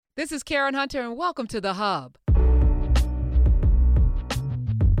This is Karen Hunter, and welcome to The Hub.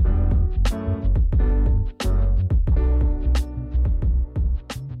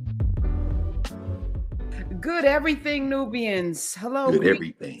 Good everything, Nubians. Hello. Good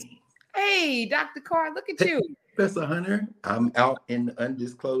everything. Hey, Dr. Carr, look at Hey, you. Professor Hunter, I'm out in the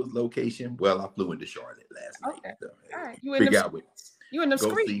undisclosed location. Well, I flew into Charlotte last night. Okay. So, All right. You in figure them out what streets. You in them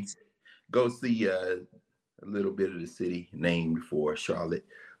go streets. see a little bit of the city named for Charlotte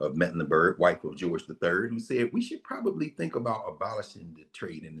of Mecklenburg, wife of George III, who said we should probably think about abolishing the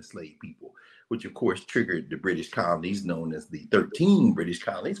trade in enslaved people, which of course triggered the British colonies known as the 13 British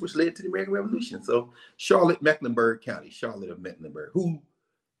colonies, which led to the American Revolution. So Charlotte, Mecklenburg County, Charlotte of Mecklenburg, who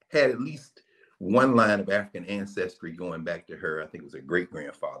had at least one line of African ancestry going back to her. I think it was a great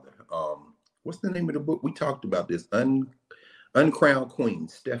grandfather. What's the name of the book? We talked about this Uncrowned Queen,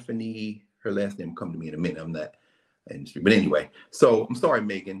 Stephanie. Her last name will come to me in a minute. I'm not industry, but anyway. So I'm sorry,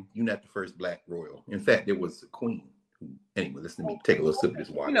 Megan. You're not the first Black royal. In fact, there was a queen. Anyway, listen to me take a little sip of this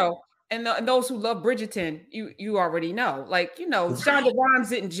water. And those who love Bridgerton, you already know. Shonda Rhimes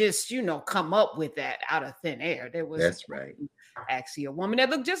didn't just come up with that out of thin air. That's right. Actually, a woman that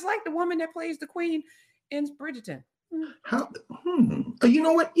looked just like the woman that plays the queen in Bridgerton. How? You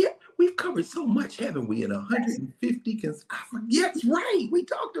know what? Yeah, we've covered so much, haven't we? In 150. Yes, right. We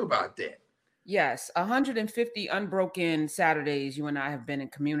talked about that. Yes, 150 unbroken Saturdays you and I have been in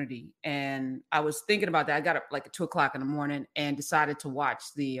community. And I was thinking about that. I got up like at 2:00 in the morning and decided to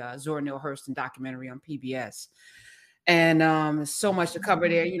watch the Zora Neale Hurston documentary on PBS. And so much to cover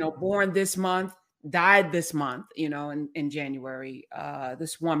there. Born this month, died this month, in January,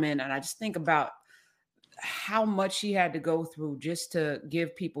 this woman. And I just think about how much she had to go through just to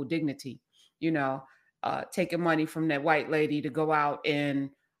give people dignity, taking money from that white lady to go out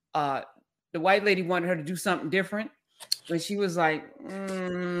and the white lady wanted her to do something different, but she was like,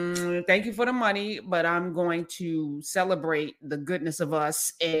 thank you for the money, but I'm going to celebrate the goodness of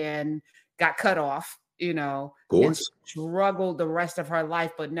us, and got cut off, Of course. and struggled the rest of her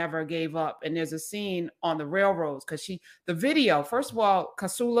life, but never gave up. And there's a scene on the railroads because the video, first of all,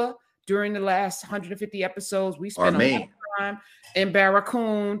 Kasula, during the last 150 episodes, we spent a lot of time in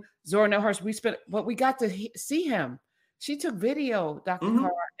Barracoon, Zora Neale Hurston, but we got to see him. She took video, Dr.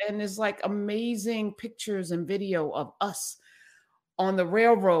 Carr, and there's like amazing pictures and video of us on the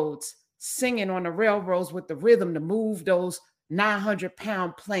railroads, singing on the railroads with the rhythm to move those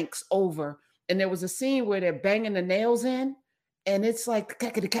 900-pound planks over. And there was a scene where they're banging the nails in, and it's like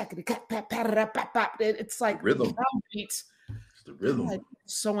it's like rhythm beats. It's the rhythm. Like,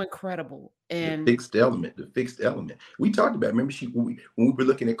 so incredible. And the fixed element. We talked about, remember when we were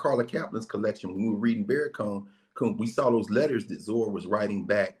looking at Carla Kaplan's collection, when we were reading Barracoon, we saw those letters that Zora was writing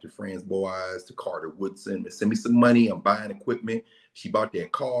back to Franz Boas, to Carter Woodson, send me some money, I'm buying equipment. She bought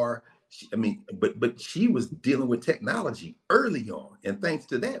that car. But she was dealing with technology early on. And thanks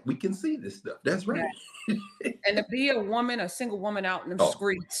to that, we can see this stuff. That's right. Yeah. And to be a single woman out in the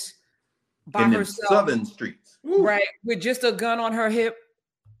streets by in herself. Southern streets. Right. With just a gun on her hip.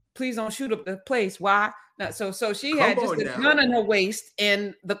 Please don't shoot up the place. Why? So she had just a gun in her waist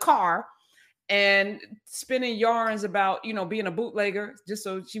in the car and spinning yarns about, being a bootlegger just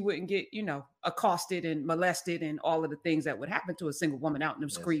so she wouldn't get, accosted and molested and all of the things that would happen to a single woman out in the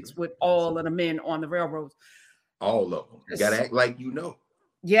streets with all of the men on the railroads. All of them. You gotta act like you know.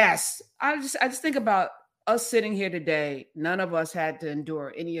 Yes. I just think about us sitting here today. None of us had to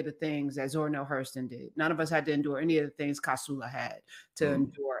endure any of the things that Zora Neale Hurston did. None of us had to endure any of the things Kasula had to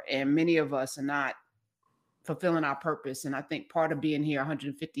endure. And many of us are not fulfilling our purpose. And I think part of being here,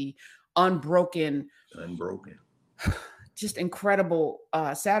 150 unbroken, just incredible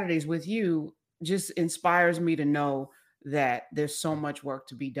Saturdays with you just inspires me to know that there's so much work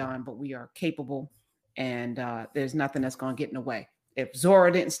to be done, but we are capable, and there's nothing that's going to get in the way. If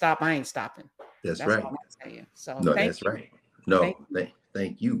Zora didn't stop, I ain't stopping. That's right. All I'm saying. So no, that's right. No,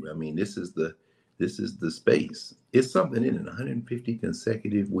 thank you. I mean, this is the space. It's something in 150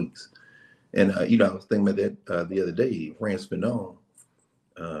 consecutive weeks. And I was thinking about that the other day. Frantz Fanon,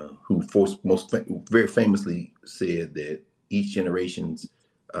 who very famously said that each generation's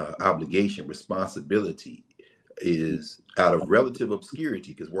responsibility is out of relative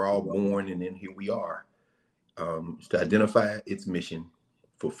obscurity, because we're all born and then here we are, to identify its mission,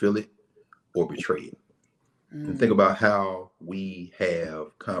 fulfill it, or betray it. And think about how we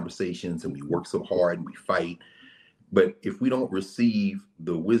have conversations and we work so hard and we fight. But if we don't receive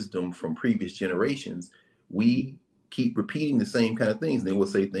the wisdom from previous generations, we keep repeating the same kind of things. And then we'll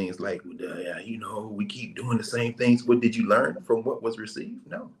say things like, we keep doing the same things. What did you learn from what was received?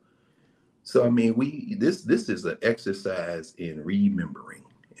 No. So, I mean, this is an exercise in remembering.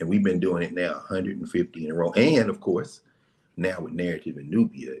 And we've been doing it now 150 in a row. And of course, now with Narrative in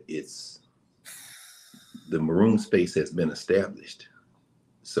Nubia, it's the maroon space has been established.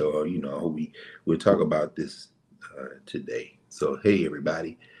 So, we'll talk about this today. So, hey,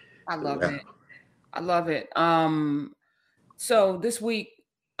 everybody. I love it. I love it. So this week,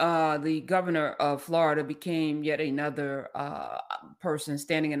 the governor of Florida became yet another person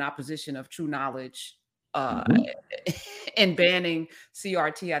standing in opposition of True Knowledge and banning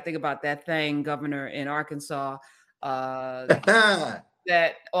CRT. I think about that thing, governor in Arkansas.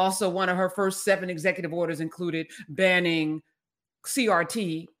 That also one of her first 7 executive orders included banning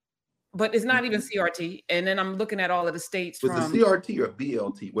CRT, but it's not even CRT. And then I'm looking at all of the states. Was it CRT or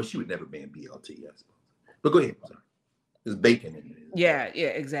BLT? Well, she would never ban BLT, I suppose. But go ahead. There's bacon in it. Yeah,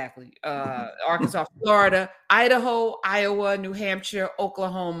 exactly. Arkansas, Florida, Idaho, Iowa, New Hampshire,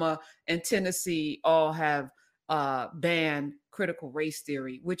 Oklahoma, and Tennessee all have banned critical race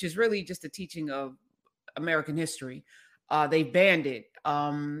theory, which is really just a teaching of American history. They banned it.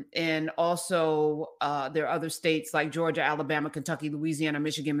 And also there are other states like Georgia, Alabama, Kentucky, Louisiana,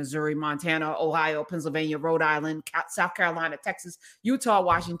 Michigan, Missouri, Montana, Ohio, Pennsylvania, Rhode Island, South Carolina, Texas, Utah,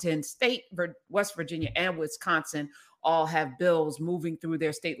 Washington State, West Virginia, and Wisconsin all have bills moving through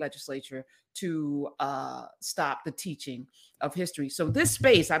their state legislature to stop the teaching of history. So this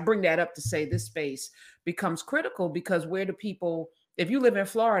space, I bring that up to say this space becomes critical because where do people, if you live in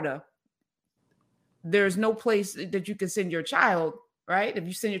Florida, there's no place that you can send your child, right? If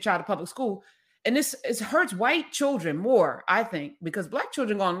you send your child to public school, and this hurts white children more, I think, because Black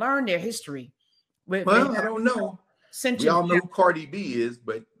children going to learn their history. Well, I don't know. We all know who Cardi B is,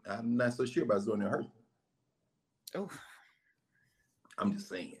 but I'm not so sure about Zora Neale Hurston. Oh, I'm just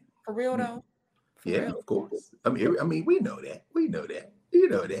saying. For real though. Real? Of course. I mean, we know that. You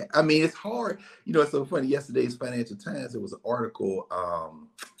know that. I mean, it's hard. It's so funny. Yesterday's Financial Times, there was an article.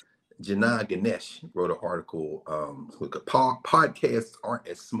 Janai Ganesh wrote an article. Podcasts aren't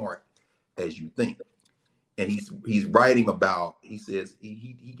as smart as you think, and he's writing about. He says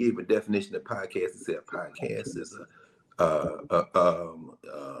he gave a definition of podcast. He said a podcast is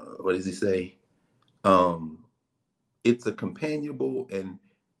what does he say? It's a companionable and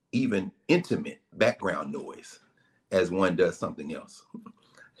even intimate background noise as one does something else.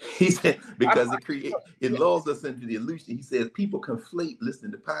 He said, because it lulls us into the illusion. He says people conflate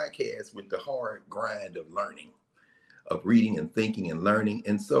listening to podcasts with the hard grind of learning, of reading and thinking and learning.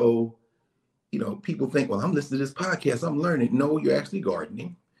 And so, people think, well, I'm listening to this podcast, I'm learning. No, you're actually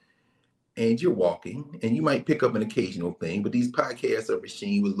gardening and you're walking and you might pick up an occasional thing, but these podcasts are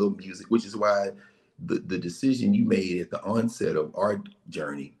machined with little music, which is why the decision you made at the onset of our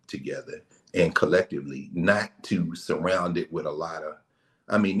journey together and collectively not to surround it with a lot of,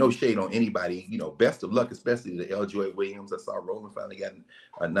 no shade on anybody, best of luck, especially to L. Joy Williams. I saw Roland finally got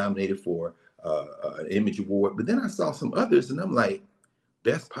nominated for an Image Award, but then I saw some others and I'm like,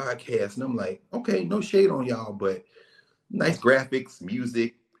 best podcast. And I'm like, okay, no shade on y'all, but nice graphics,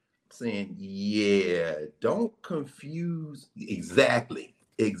 music, saying, yeah, don't confuse. Exactly.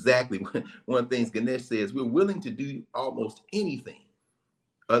 One of the things Ganesh says, we're willing to do almost anything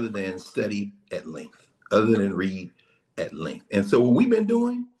other than study at length, other than read at length. And so what we've been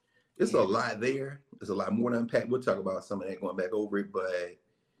doing, it's a lot there. There's a lot more to unpack. We'll talk about some of that going back over it. But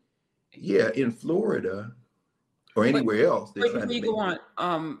yeah, in Florida or anywhere else. Before you go on,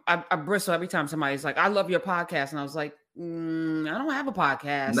 I bristle every time somebody's like, I love your podcast. And I was like, I don't have a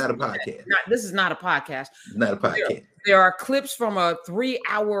podcast. Not a podcast. This is not a podcast. Not a podcast. There are clips from a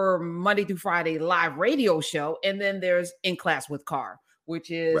 3-hour Monday through Friday live radio show. And then there's In Class with Carr,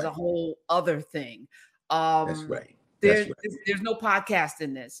 which is a whole other thing. That's right. There's no podcast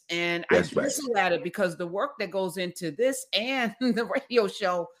in this. And I bristle at it because the work that goes into this and the radio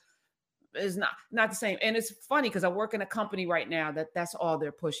show is not the same. And it's funny because I work in a company right now that's all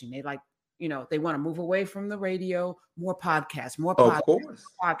they're pushing. They they want to move away from the radio, more podcasts. Of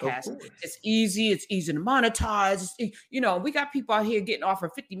course. It's easy to monetize. We got people out here getting offered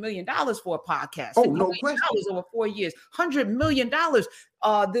 $50 million for a podcast. Oh, no question. Over 4 years, $100 million.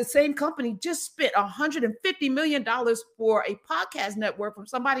 The same company just spent $150 million for a podcast network from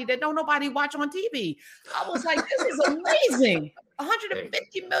somebody that don't nobody watch on TV. I was like, this is amazing.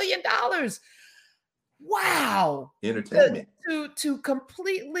 $150 million. Wow. Entertainment. To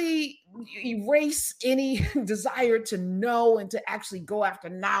completely erase any desire to know and to actually go after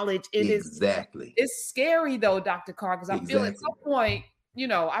knowledge. It's scary though, Dr. Carr, because I feel at some point,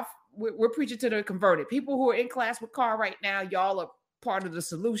 we're preaching to the converted. People who are in class with Carr right now, y'all are part of the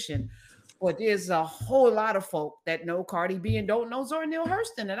solution. But there's a whole lot of folk that know Cardi B and don't know Zora Neale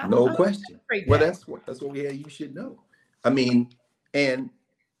Hurston. And I no question. Well, that's what we had. You should know. And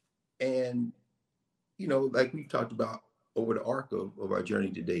And, like we've talked about over the arc of our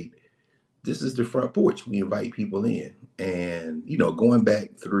journey to date, this is the front porch. We invite people in. And, going back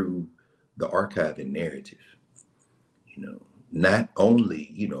through the archiving narrative, not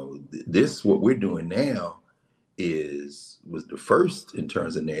only, this, what we're doing now was the first in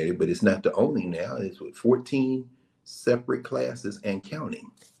terms of narrative, but it's not the only now. It's with 14 separate classes and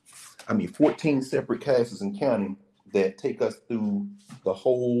counting. 14 separate classes and counting that take us through the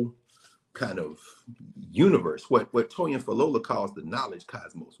whole kind of universe, what Toyin Falola calls the knowledge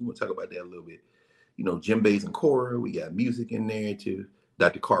cosmos. We want to talk about that a little bit. Djembe's and Cora, we got music in there too.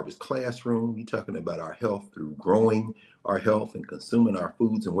 Dr. Carver's classroom, you're talking about our health through growing our health and consuming our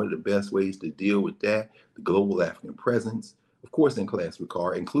foods and what are the best ways to deal with that. The global African presence, of course, in class with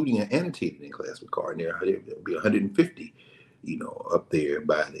Carr, including an annotated in class with Carr. And there'll be 150, up there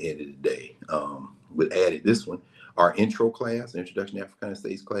by the end of the day. With added this one, our intro class, Introduction to Africana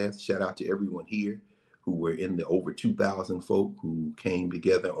States class. Shout out to everyone here who were in the over 2,000 folk who came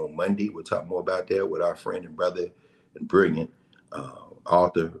together on Monday. We'll talk more about that with our friend and brother and brilliant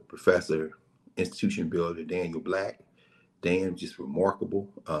author, professor, institution builder, Daniel Black. Dan, just remarkable.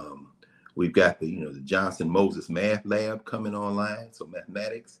 We've got the Johnson Moses Math Lab coming online. So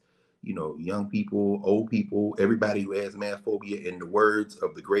mathematics, young people, old people, everybody who has math phobia, in the words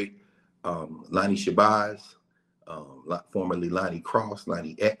of the great Lonnie Shabazz, formerly Lonnie Cross,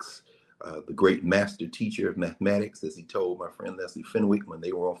 Lonnie X, the great master teacher of mathematics, as he told my friend Leslie Fenwick when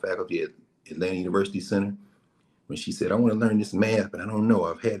they were on faculty at Atlanta University Center. When she said, I want to learn this math, but I don't know.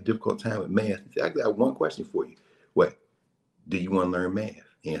 I've had a difficult time with math. He said, I got one question for you. What? Do you want to learn math?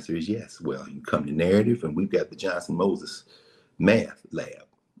 The answer is yes. Well, you come to narrative, and we've got the Johnson Moses Math Lab.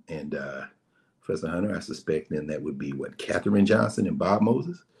 And Professor Hunter, I suspect then that would be what, Katherine Johnson and Bob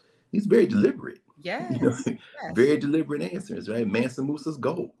Moses? He's very deliberate. Yes. Yes. Very deliberate answers, right? Mansa Musa's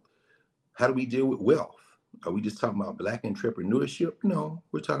gold. How do we deal with wealth? Are we just talking about Black entrepreneurship? No,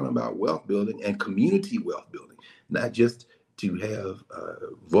 we're talking about wealth building and community wealth building, not just to have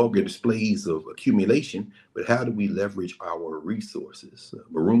vulgar displays of accumulation, but how do we leverage our resources?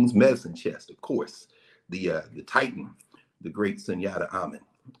 Maroon's medicine chest, of course, the Titan, the great Sunyata Amen.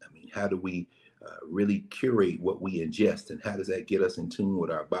 How do we really curate what we ingest, and how does that get us in tune with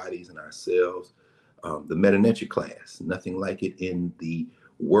our bodies and ourselves? The Meta-Nature class, nothing like it in the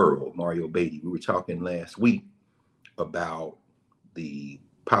world. Mario Beatty, we were talking last week about the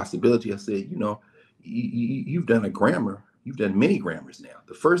possibility. I said, you've done a grammar. You've done many grammars now.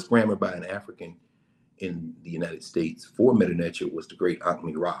 The first grammar by an African in the United States for Meta-Nature was the great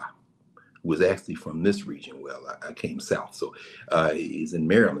Ankh-Mi Ra, who was actually from this region. Well, I came south, so he's in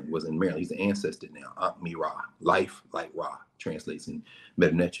Maryland, was in Maryland. He's an ancestor now, Ankh-Mi Ra, life like Ra, translates in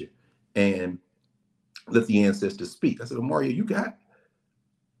Meta-Nature. And let the ancestors speak. I said, well, Mario, you got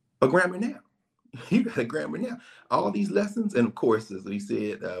a grammar now. You got a grammar now. All these lessons, and of course, as we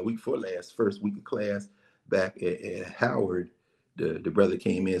said, week before last, first week of class back at Howard, the brother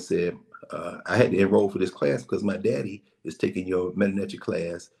came in and said, I had to enroll for this class because my daddy is taking your Meta-Nature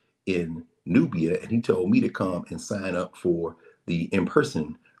class in Nubia, and he told me to come and sign up for the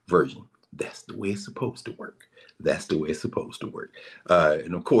in-person version. That's the way it's supposed to work. That's the way it's supposed to work.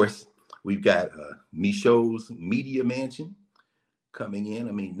 And of course, we've got Michaud's Media Mansion coming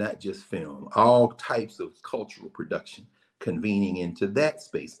in. Not just film, all types of cultural production convening into that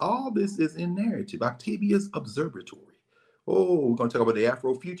space. All this is in narrative. Octavia's Observatory. Oh, we're going to talk about the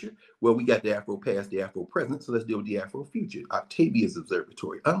Afro future. Well, we got the Afro past, the Afro present, so let's deal with the Afro future. Octavia's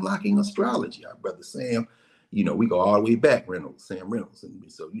Observatory, Unlocking Astrology. Our brother Sam, we go all the way back, Sam Reynolds.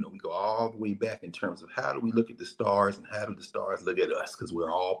 And so, we go all the way back in terms of how do we look at the stars and how do the stars look at us? Because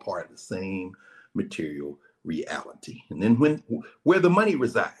we're all part of the same material reality. And then where the money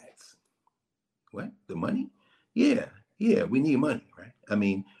resides. What? The money? Yeah, we need money,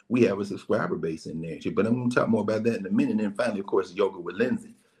 right? We have a subscriber base in there, but I'm going to talk more about that in a minute. And then finally, of course, yoga with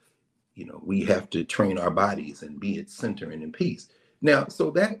Lindsay. We have to train our bodies and be at center and in peace. Now,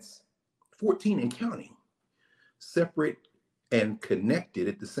 so that's 14 and counting, separate and connected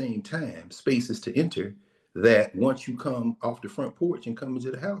at the same time, spaces to enter, that once you come off the front porch and come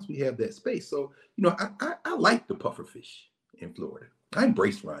into the house, we have that space. So, I like the pufferfish in Florida. I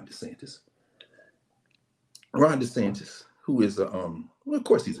embrace Ron DeSantis. Ron DeSantis, who is well, of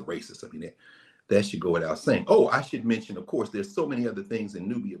course he's a racist. That should go without saying. Oh, I should mention, of course, there's so many other things in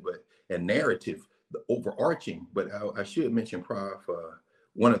Nubia, and narrative, the overarching, but I should mention, Prof,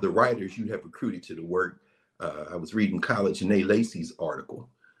 one of the writers you have recruited to the work. I was reading College Janae Lacey's article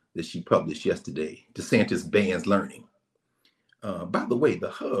that she published yesterday, DeSantis Bans Learning. By the way, the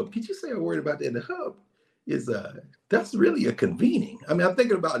Hub, could you say a word about that? The Hub is that's really a convening. I mean, I'm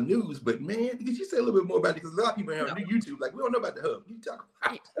thinking about news, but man, could you say a little bit more about it? Because a lot of people here on YouTube, like, we don't know about the hub. You talk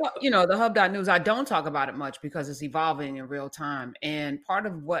about well, the hub.news, I don't talk about it much because it's evolving in real time. And part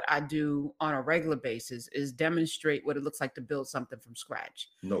of what I do on a regular basis is demonstrate what it looks like to build something from scratch.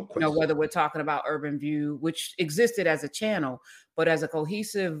 No question. Whether we're talking about Urban View, which existed as a channel, but as a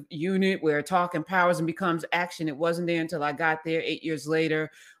cohesive unit where talk empowers and becomes action. It wasn't there until I got there 8 years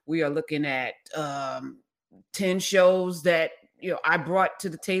later. We are looking at 10 shows that I brought to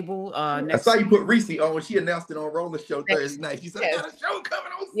the table. I saw you put Reese on. She announced it on Roller Show Thursday night. She said, I got a show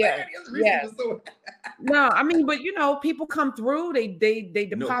coming on Saturday. Yes. No, I mean, but people come through. They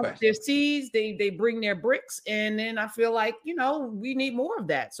deposit their seeds. They bring their bricks, and then I feel like we need more of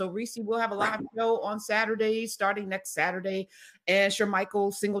that. So Reese will have a live show on Saturday, starting next Saturday, and sure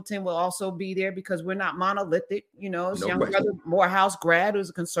Michael Singleton will also be there because we're not monolithic. His young brother Morehouse grad,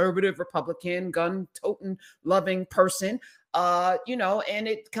 who's a conservative Republican, gun-toting, loving person. And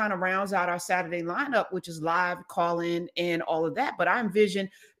it kind of rounds out our Saturday lineup, which is live call-in and all of that. But I envision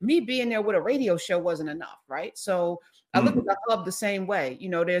me being there with a radio show wasn't enough, right? So I look at the hub the same way.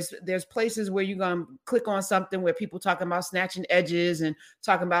 There's places where you're gonna click on something where people talking about snatching edges and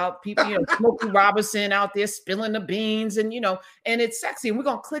talking about people, Smokey Robinson out there spilling the beans, and and it's sexy. And we're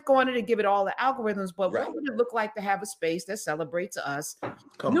gonna click on it and give it all the algorithms. But what would it look like to have a space that celebrates us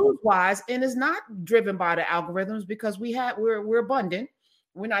news-wise and is not driven by the algorithms? Because we're abundant,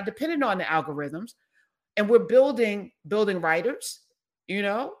 we're not dependent on the algorithms, and we're building writers.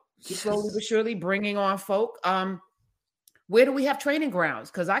 Slowly but surely bringing on folk. Where do we have training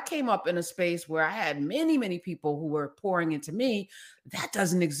grounds? Because I came up in a space where I had many, many people who were pouring into me. That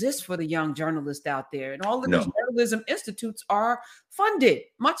doesn't exist for the young journalist out there. And all of these journalism institutes are funded,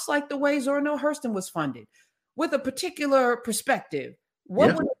 much like the way Zora Neale Hurston was funded, with a particular perspective.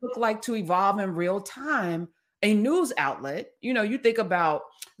 What would it look like to evolve in real time a news outlet? You think about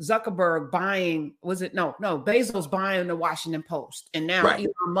Zuckerberg buying, Bezos buying the Washington Post, and now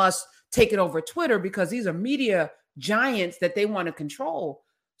Elon Musk taking over Twitter because these are media giants that they want to control.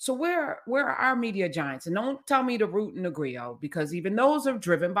 So where are our media giants? And don't tell me the Root and the Grio, because even those are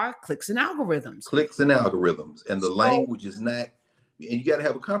driven by clicks and algorithms. And the language is not, and you got to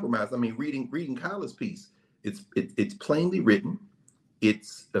have a compromise. I mean, reading Kyla's piece, it's plainly written,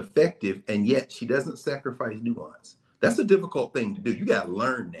 it's effective, and yet she doesn't sacrifice nuance. That's a difficult thing to do. You got to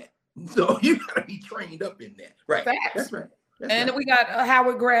learn that. So you got to be trained up in that. Right. Facts. That's right. And we got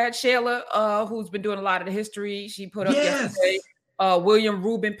Howard grad Shayla, who's been doing a lot of the history. She put up yesterday William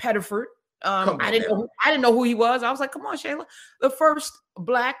Rubin Pettiford. I didn't know who he was. I was like, come on, Shayla. The first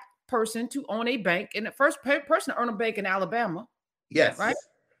Black person to own a bank and the first person to own a bank in Alabama. Yes. Right?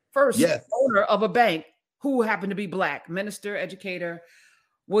 First owner of a bank who happened to be Black, minister, educator,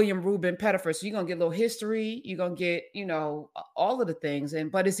 William Rubin Pettiford. So you're going to get a little history. You're going to get, all of the things.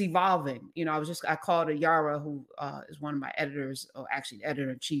 But it's evolving. I called Yara, who is one of my editors, or actually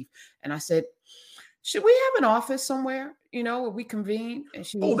editor-in-chief. And I said, should we have an office somewhere, where we convene? And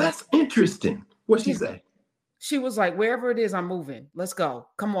she was that's interesting. What'd she say? She was like, wherever it is, I'm moving. Let's go.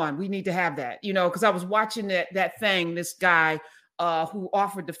 Come on. We need to have that, because I was watching that thing, this guy who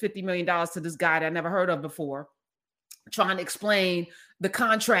offered the $50 million to this guy that I never heard of before, trying to explain the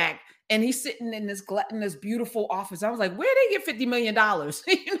contract, and he's sitting in this beautiful office. I was like, where they get $50 million?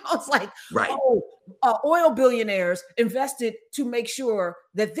 It's like, oil billionaires invested to make sure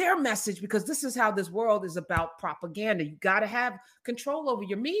that their message, because this is how this world is about propaganda. You got to have control over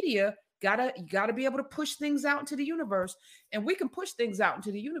your media. You gotta be able to push things out into the universe, and we can push things out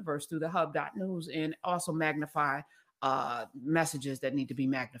into the universe through the hub.news and also magnify messages that need to be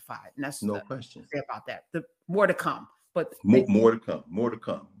magnified. And that's no question about that. More to come. But more to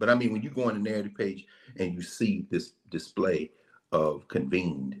come. But I mean, when you go on the narrative page and you see this display of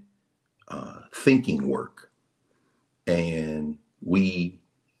convened thinking work, and we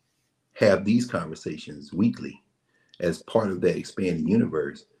have these conversations weekly as part of that expanding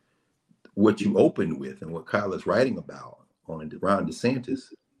universe, what you opened with and what Kyla's writing about on Ron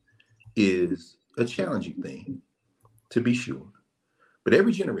DeSantis is a challenging thing, to be sure. But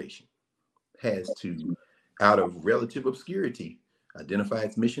every generation has to, out of relative obscurity, identify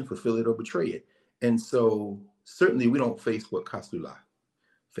its mission, fulfill it, or betray it. And so certainly we don't face what Kastula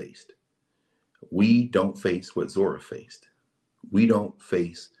faced. We don't face what Zora faced. We don't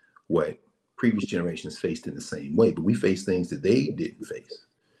face what previous generations faced in the same way, but we face things that they didn't face.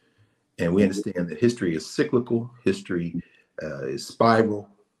 And we understand that history is cyclical, history is spiral.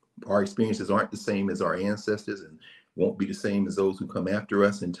 Our experiences aren't the same as our ancestors and won't be the same as those who come after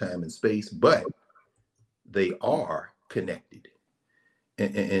us in time and space, but they are connected.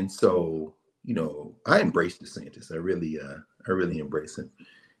 And so I embrace DeSantis. I really embrace him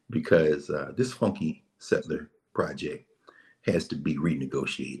because this funky settler project has to be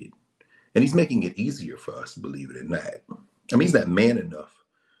renegotiated. And he's making it easier for us, believe it or not. I mean, he's not man enough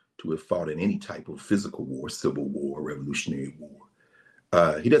to have fought in any type of physical war, civil war, revolutionary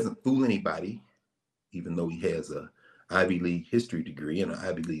war. He doesn't fool anybody, even though he has a Ivy League history degree and an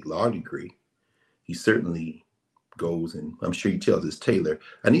Ivy League law degree. He certainly goes, and I'm sure he tells his tailor,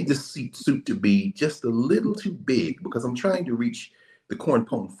 I need this suit to be just a little too big because I'm trying to reach the corn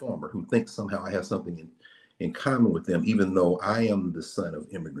pone farmer who thinks somehow I have something in common with them, even though I am the son of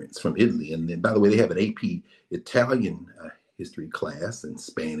immigrants from Italy. And then, by the way, they have an AP Italian history class, and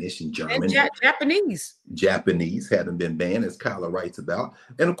Spanish and German. And Japanese. Japanese haven't been banned, as Kyla writes about.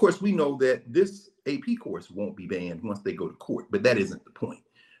 And of course, we know that this AP course won't be banned once they go to court, but that isn't the point.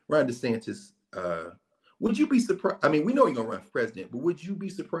 Ron DeSantis, would you be surprised? I mean, we know he's going to run for president, but would you be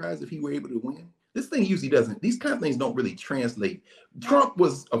surprised if he were able to win? This thing usually doesn't, these kind of things don't really translate. Trump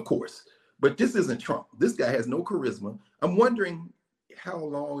was, of course, but this isn't Trump. This guy has no charisma. I'm wondering how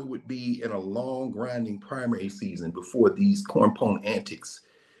long it would be in a long, grinding primary season before these corn pone antics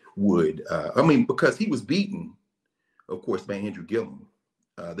would, because he was beaten, of course, by Andrew Gillum.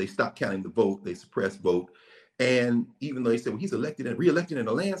 They stopped counting the vote. They suppressed vote. And even though they said, well, he's elected and reelected in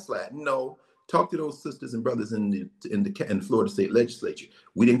a landslide, no. Talk to those sisters and brothers in the Florida State Legislature.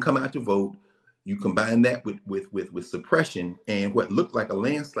 We didn't come out to vote. You combine that with suppression, and what looked like a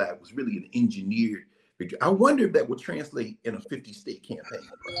landslide was really an engineered victory. I wonder if that would translate in a 50-state campaign.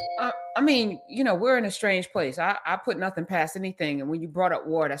 I mean, we're in a strange place. I put nothing past anything. And when you brought up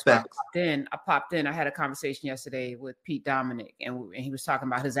war, that's why I popped in. I had a conversation yesterday with Pete Dominic, and he was talking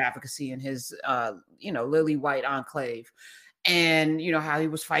about his advocacy in his, lily white enclave. And, how he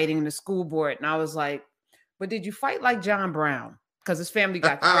was fighting in the school board. And I was like, but did you fight like John Brown? Because his family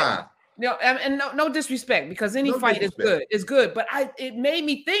got threatened. And no disrespect, because any fight is good. It's good. But it made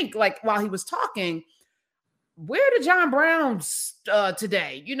me think, like, while he was talking, where are the John Browns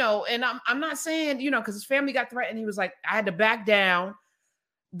today? And I'm not saying, because his family got threatened. He was like, I had to back down.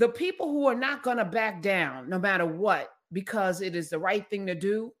 The people who are not going to back down, no matter what, because it is the right thing to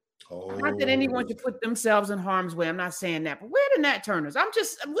do. Not that anyone should put themselves in harm's way. I'm not saying that, but where are the Nat Turners? Where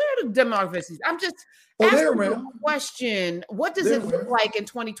are the democracies? I'm just asking a question. What does it look like in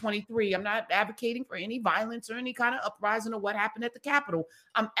 2023? I'm not advocating for any violence or any kind of uprising or what happened at the Capitol.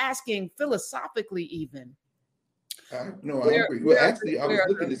 I'm asking philosophically, even. I agree. Well, actually, I was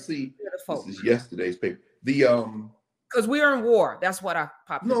looking to see. This is yesterday's paper. Because we are in war. That's what I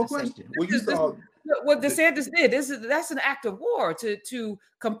popped. No question. Well, you saw. What DeSantis did, that's an act of war to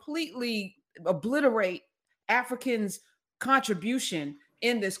completely obliterate Africans' contribution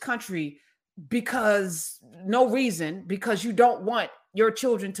in this country because you don't want your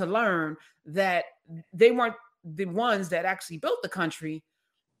children to learn that they weren't the ones that actually built the country.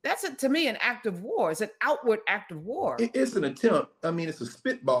 That's to me an act of war. It's an outward act of war. It's an attempt. I mean, it's a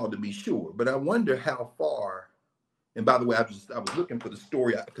spitball to be sure, but I wonder how far. And by the way, I was looking for the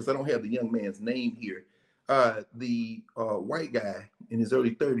story because I don't have the young man's name here. The white guy in his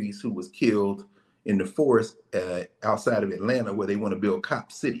early 30s who was killed in the forest outside of Atlanta, where they want to build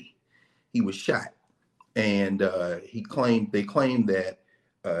Cop City. He was shot, and they claimed that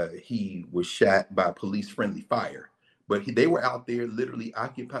he was shot by police-friendly fire. But they were out there literally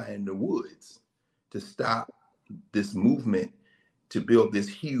occupying the woods to stop this movement to build this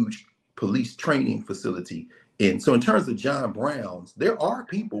huge police training facility. And so in terms of John Brown's, there are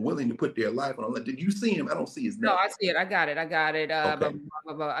people willing to put their life on it. Did you see him? I don't see his name. No, I see it. I got it. Okay.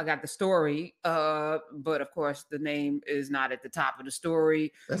 I got the story. But of course, the name is not at the top of the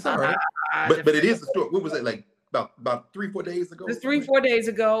story. That's all right. But it is the story. What was it, like about 3-4 days ago? It's 3-4 days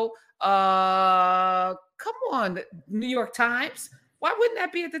ago. Come on, New York Times. Why wouldn't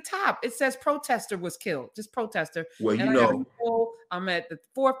that be at the top? It says protester was killed. Just protester. Well, I'm at the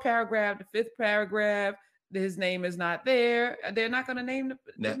 4th paragraph, the 5th paragraph. His name is not there. They're not going to name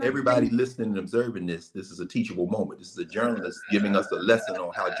Now, everybody listening and observing this is a teachable moment. This is a journalist giving us a lesson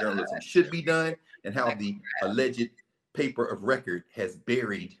on how journalism should be done and how the alleged paper of record has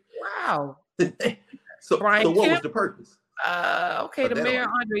buried. Wow. So what was the purpose? Okay, the mayor,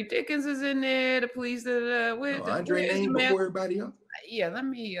 Andre Dickens, is in there. The police, Andre named before everybody else. Yeah, let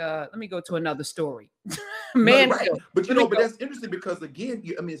me go to another story. Right. But that's interesting because again,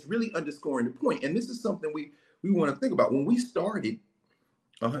 it's really underscoring the point. And this is something we want to think about. When we started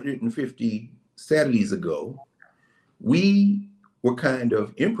 150 Saturdays ago, we were kind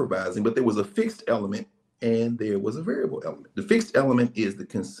of improvising, but there was a fixed element and there was a variable element. The fixed element is the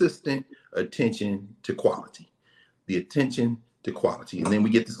consistent attention to quality, the attention to quality. And then we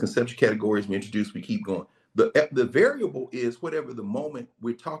get these conceptual categories we introduce, we keep going. The variable is whatever the moment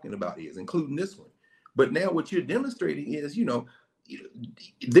we're talking about is, including this one. But now what you're demonstrating is,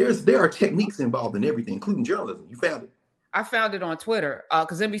 there are techniques involved in everything, including journalism. You found it. I found it on Twitter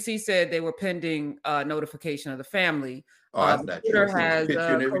because NBC said they were pending notification of the family. That's not Twitter true. has picture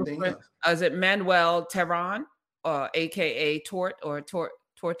and everything else. Is it Manuel Terran, aka Tort or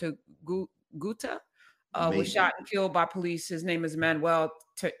Tortuguita, was shot and killed by police. His name is Manuel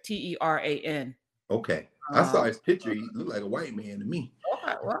Teran. Okay, I saw his picture. He looked like a white man to me.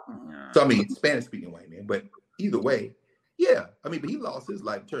 Okay, well, so I mean, Spanish-speaking white man, but either way. Yeah, I mean, but he lost his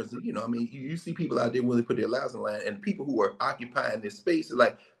life in terms of, you see people out there willing to put their lives on the line, and people who are occupying this space are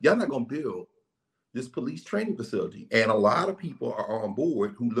like, y'all not going to build this police training facility. And a lot of people are on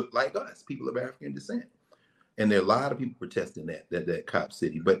board who look like us, people of African descent. And there are a lot of people protesting that Cop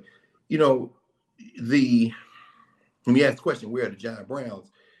City. But, when you ask the question, where are the John Browns?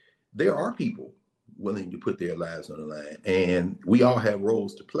 There are people willing to put their lives on the line, and we all have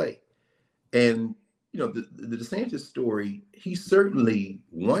roles to play. And the DeSantis story, he certainly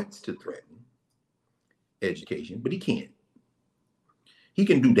wants to threaten education, but he can't. He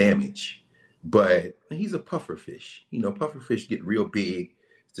can do damage, but he's a puffer fish. Puffer fish get real big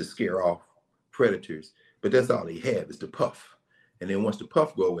to scare off predators, but that's all they have is the puff. And then once the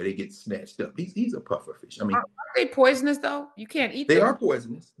puff go away, they get snatched up. He's a puffer fish. I mean, are they poisonous though? You can't eat them. They are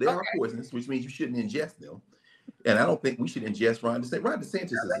poisonous. They are poisonous, which means you shouldn't ingest them. And I don't think we should ingest Ron DeSantis. Ron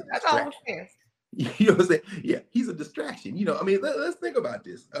DeSantis is a that's all it is. You know what I'm saying? Yeah, he's a distraction. Let's think about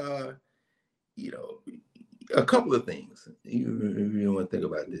this. A couple of things. You want to think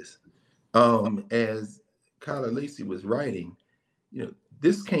about this. As Kyla Lacey was writing,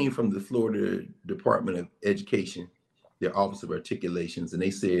 this came from the Florida Department of Education, their Office of Articulations, and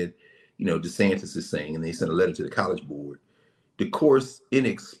they said, DeSantis is saying, and they sent a letter to the College Board, the course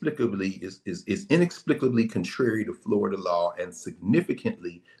inexplicably is inexplicably contrary to Florida law and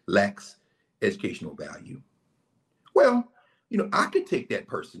significantly lacks educational value. Well, I could take that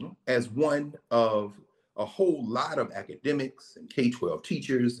personal as one of a whole lot of academics and K-12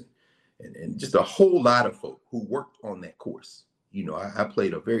 teachers and just a whole lot of folk who worked on that course. I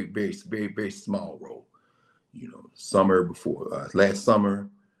played a very, very, very, very small role. Last summer,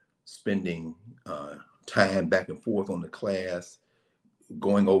 spending time back and forth on the class,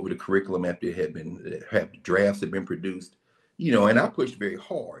 going over the curriculum after drafts had been produced, and I pushed very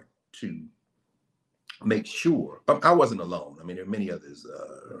hard to make sure. I wasn't alone. I mean, there are many others,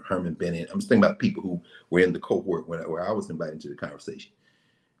 Herman Bennett. I'm just thinking about people who were in the cohort where I was invited to the conversation.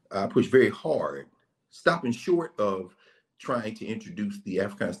 I pushed very hard, stopping short of trying to introduce the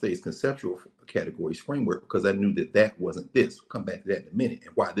Africana Studies conceptual categories framework, because I knew that wasn't this. We'll come back to that in a minute,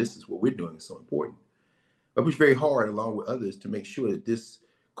 and why this is what we're doing is so important. I pushed very hard, along with others, to make sure that this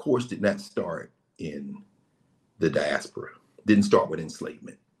course did not start in the diaspora, didn't start with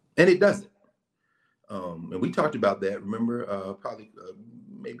enslavement, and it doesn't. And we talked about that, remember, probably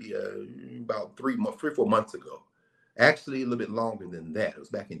maybe about 3 or 4 months ago. Actually, a little bit longer than that. It was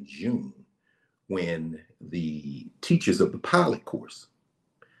back in June when the teachers of the pilot course,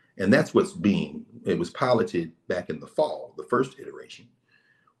 and that's it was piloted back in the fall, the first iteration,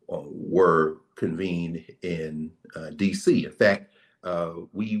 were convened in DC. In fact,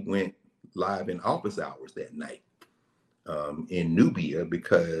 we went live in office hours that night in Nubia,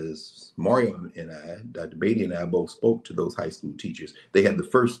 because Mario and I, Dr. Beatty and I, both spoke to those high school teachers. They had the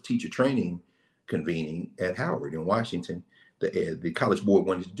first teacher training convening at Howard in Washington. The College Board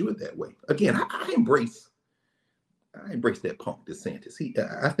wanted to do it that way. Again, I embrace that punk DeSantis.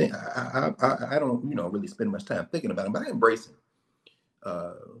 I think I don't really spend much time thinking about him, but I embrace him.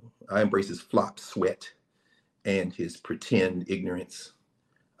 I embrace his flop sweat and his pretend ignorance,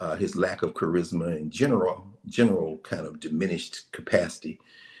 his lack of charisma and general kind of diminished capacity.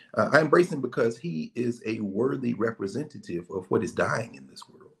 I embrace him because he is a worthy representative of what is dying in this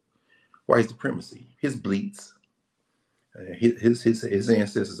world. White supremacy, his bleats, his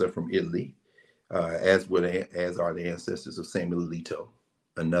ancestors are from Italy, as are the ancestors of Samuel Alito,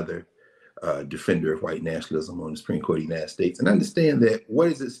 another defender of white nationalism on the Supreme Court of the United States. And understand that what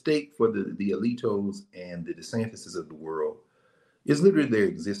is at stake for the Alitos and the DeSantises of the world is literally their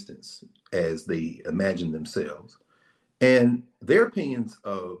existence as they imagine themselves. And their opinions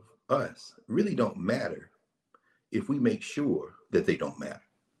of us really don't matter if we make sure that they don't matter.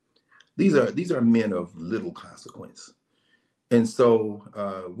 These are men of little consequence. And so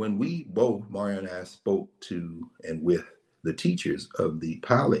when we both, Mario and I, spoke to and with the teachers of the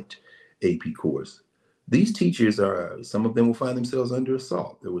pilot AP course, these teachers some of them will find themselves under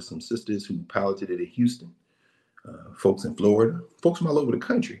assault. There were some sisters who piloted it at Houston. folks in Florida, folks from all over the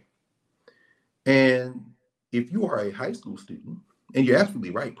country. And if you are a high school student, and you're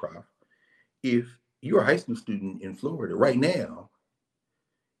absolutely right, Prof, if you're a high school student in Florida right now,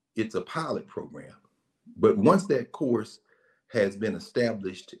 it's a pilot program. But once that course has been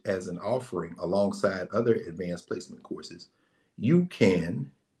established as an offering alongside other advanced placement courses, you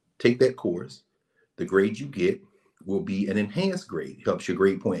can take that course. The grade you get will be an enhanced grade. It helps your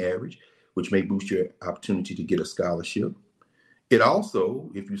grade point average, which may boost your opportunity to get a scholarship. It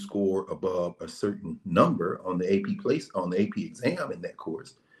also, if you score above a certain number on the AP exam in that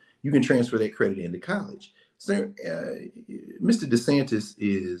course, you can transfer that credit into college. So, Mr. DeSantis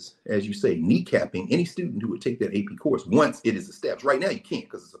is, as you say, kneecapping any student who would take that AP course once it is established. Right now, you can't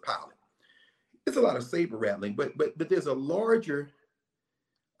because it's a pilot. It's a lot of saber rattling, but there's a larger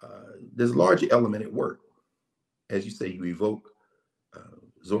element at work. As you say, you evoke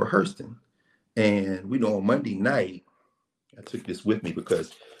Zora Hurston, and we know on Monday night. I took this with me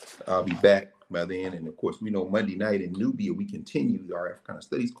because I'll be back by then. And of course, we know Monday night in Nubia, we continue our Africana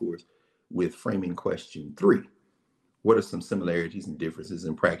Studies course with framing question 3. What are some similarities and differences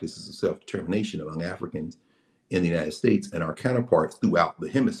in practices of self-determination among Africans in the United States and our counterparts throughout the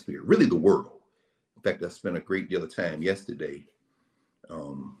hemisphere, really the world? In fact, I spent a great deal of time yesterday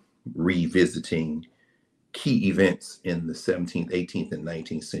revisiting key events in the 17th, 18th, and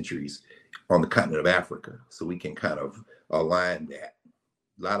 19th centuries on the continent of Africa, so we can kind of align that.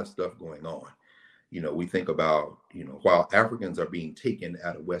 A lot of stuff going on. We think about, while Africans are being taken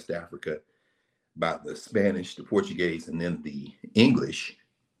out of West Africa by the Spanish, the Portuguese, and then the English,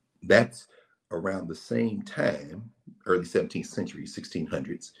 that's around the same time, early 17th century,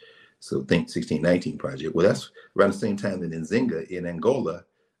 1600s. So think 1619 project. Well, that's around the same time that Nzinga in Angola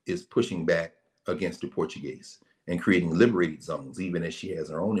is pushing back against the Portuguese and creating liberated zones, even as she has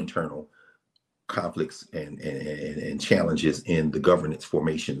her own internal conflicts and challenges in the governance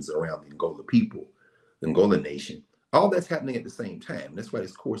formations around the Angola people, the Angola nation. All that's happening at the same time. That's why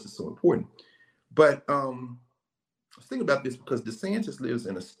this course is so important. But I was thinking about this because DeSantis lives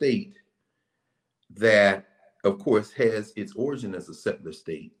in a state that, of course, has its origin as a settler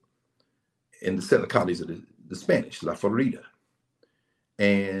state in the settler colonies of the Spanish, La Florida.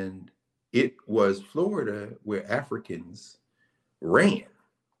 And it was Florida where Africans ran.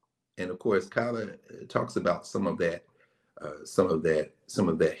 And of course, Kyla talks about some of that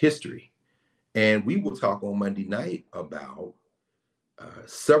history. And we will talk on Monday night about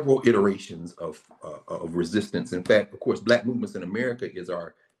several iterations of resistance. In fact, of course, Black Movements in America is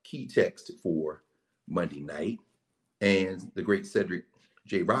our key text for Monday night, and the great Cedric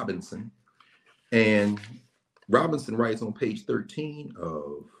J. Robinson. And Robinson writes on page 13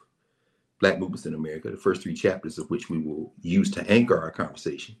 of Black Movements in America, the first 3 chapters of which we will use to anchor our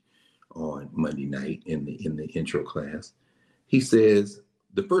conversation on Monday night in the intro class. He says,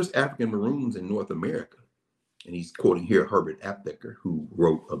 the first African Maroons in North America, and he's quoting here Herbert Aptheker, who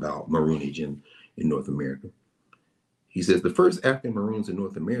wrote about Maroonage in North America. He says, the first African Maroons in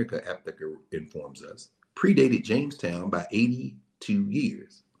North America, Aptheker informs us, predated Jamestown by 82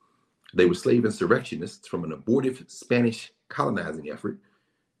 years. They were slave insurrectionists from an abortive Spanish colonizing effort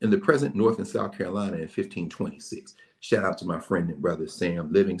in the present North and South Carolina in 1526. Shout out to my friend and brother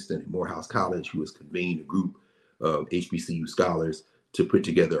Sam Livingston at Morehouse College, who has convened a group of HBCU scholars to put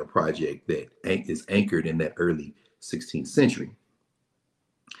together a project that is anchored in that early 16th century.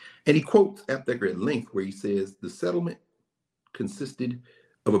 And he quotes Aptheker at length where he says, the settlement consisted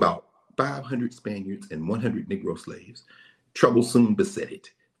of about 500 Spaniards and 100 Negro slaves. Trouble soon beset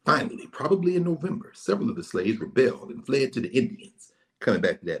it. Finally, probably in November, several of the slaves rebelled and fled to the Indians. Coming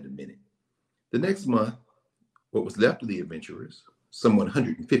back to that in a minute. The next month, what was left of the adventurers, some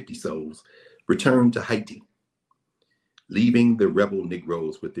 150 souls, returned to Haiti, leaving the rebel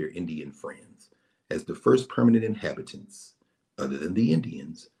Negroes with their Indian friends as the first permanent inhabitants, other than the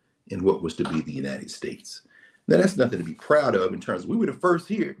Indians, in what was to be the United States. Now, that's nothing to be proud of in terms of we were the first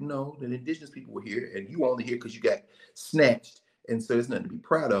here. No, the indigenous people were here, and you only here because you got snatched, and so it's nothing to be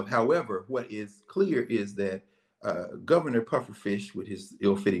proud of. However, what is clear is that Governor Pufferfish, with his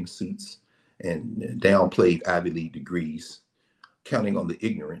ill-fitting suits and downplayed Ivy League degrees, counting on the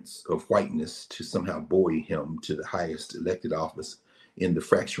ignorance of whiteness to somehow buoy him to the highest elected office in the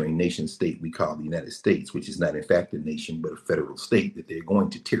fracturing nation state we call the United States, which is not in fact a nation, but a federal state that they're going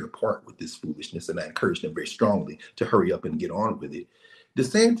to tear apart with this foolishness. And I encourage them very strongly to hurry up and get on with it.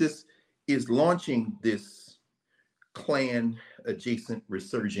 DeSantis is launching this Klan adjacent,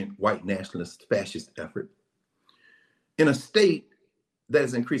 resurgent, white nationalist fascist effort in a state that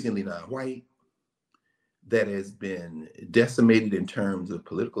is increasingly non-white, that has been decimated in terms of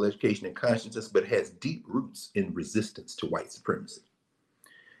political education and consciousness, but has deep roots in resistance to white supremacy.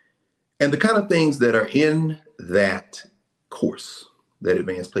 And the kind of things that are in that course, that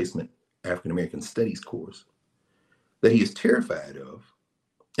advanced placement African American studies course, that he is terrified of,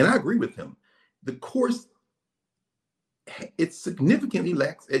 and I agree with him, the course, it significantly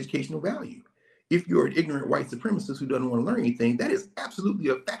lacks educational value. If you're an ignorant white supremacist who doesn't want to learn anything, that is absolutely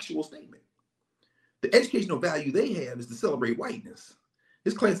a factual statement. The educational value they have is to celebrate whiteness.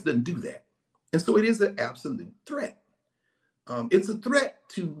 This class doesn't do that. And so it is an absolute threat. It's a threat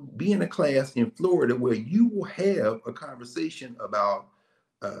to be in a class in Florida where you will have a conversation about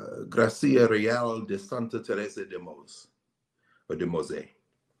Gracia Real de Santa Teresa de Mose, or de Mose,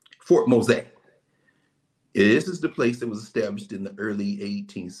 Fort Mose. This is the place that was established in the early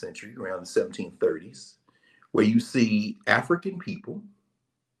 18th century, around the 1730s, where you see African people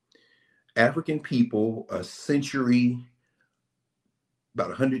a century, about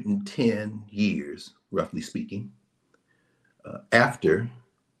 110 years, roughly speaking, after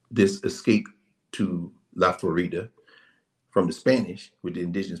this escape to La Florida from the Spanish with the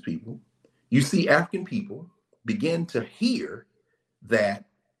indigenous people, you see African people begin to hear that,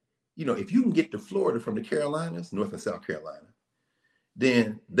 you know, if you can get to Florida from the Carolinas, North and South Carolina,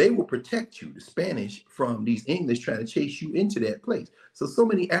 then they will protect you, the Spanish, from these English trying to chase you into that place. So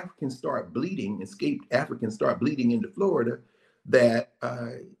many Africans start bleeding, escaped Africans start bleeding into Florida, that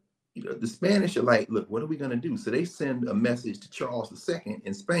you know, the Spanish are like, look, what are we going to do? So they send a message to Charles II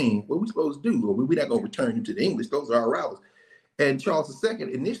in Spain. What are we supposed to do? Well, we're not going to return you to the English. Those are our routes. And Charles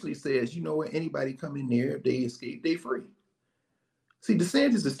II initially says, you know what, anybody come in there, if they escape, they free. See,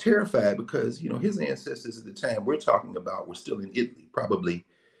 DeSantis is terrified because, you know, his ancestors at the time we're talking about were still in Italy, probably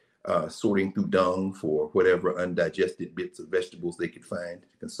sorting through dung for whatever undigested bits of vegetables they could find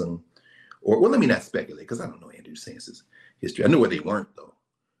to consume. Or, well, let me not speculate because I don't know Andrew DeSantis' history. I know where they weren't, though.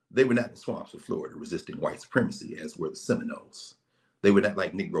 They were not in the swamps of Florida resisting white supremacy, as were the Seminoles. They were not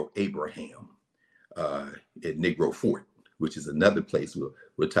like Negro Abraham at Negro Fort, which is another place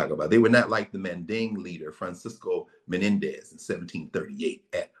we'll talk about. They were not like the Manding leader, Francisco Menendez, in 1738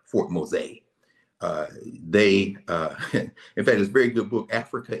 at Fort Mose. In fact, it's a very good book,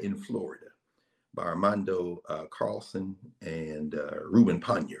 Africa in Florida, by Armando Carlson and Ruben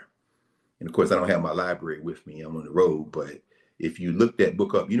Panier. And of course, I don't have my library with me. I'm on the road, but if you look that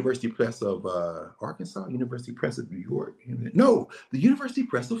book up, University Press of Arkansas, University Press of New York, no, the University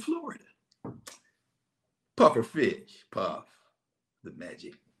Press of Florida. Puffer fish, puff, the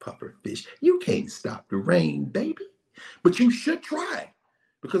magic puffer fish. You can't stop the rain, baby, but you should try,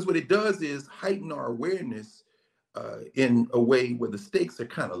 because what it does is heighten our awareness in a way where the stakes are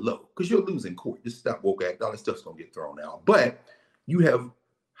kind of low, because you'll lose in court. Just stop, woke act, all that stuff's gonna get thrown out. But you have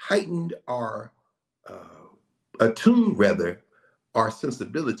heightened our, attuned rather, our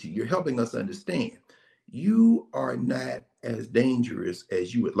sensibility. You're helping us understand you are not as dangerous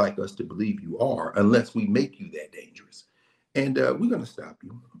as you would like us to believe you are, unless we make you that dangerous. And we're going to stop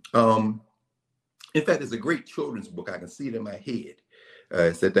you. In fact, there's a great children's book. I can see it in my head.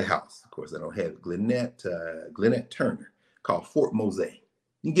 It's at the house. Of course, I don't have it. Glenette Turner, called Fort Mose.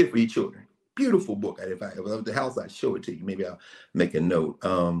 You can get it for your children. Beautiful book. If I was at the house, I'd show it to you. Maybe I'll make a note.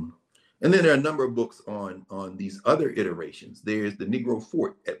 And then there are a number of books on these other iterations. There's the Negro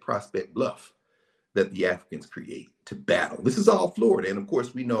Fort at Prospect Bluff that the Africans create to battle. This is all Florida. And of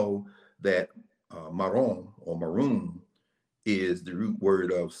course, we know that marron or maroon is the root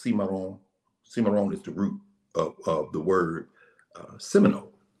word of cimarron. Cimarron is the root of the word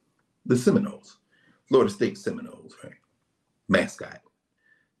Seminole, the Seminoles, Florida State Seminoles, right? Mascot.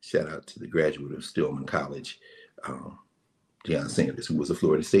 Shout out to the graduate of Stillman College, Deion Sanders, who was a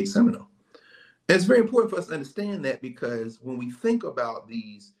Florida State Seminole. And it's very important for us to understand that, because when we think about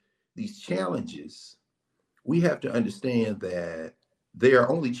these challenges, we have to understand that they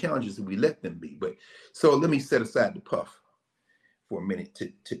are only challenges if we let them be. But so let me set aside the puff for a minute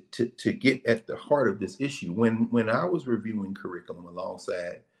to get at the heart of this issue. When I was reviewing curriculum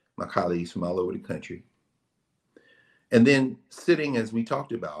alongside my colleagues from all over the country, and then sitting, as we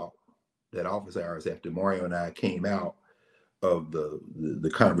talked about, that office hours after Mario and I came out of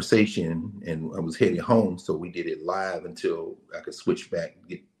the conversation, and I was heading home, so we did it live until I could switch back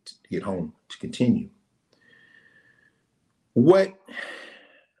and get home to continue. What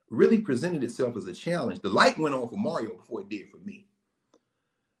really presented itself as a challenge, the light went on for Mario before it did for me.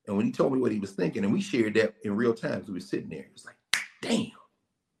 And when he told me what he was thinking, and we shared that in real time as we were sitting there, it was like, damn.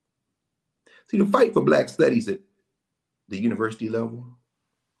 See, the fight for Black studies at the university level,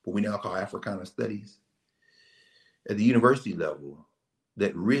 what we now call Africana studies, at the university level,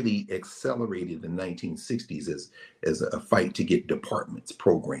 that really accelerated in the 1960s as a fight to get departments,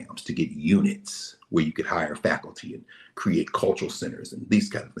 programs, to get units where you could hire faculty and create cultural centers and these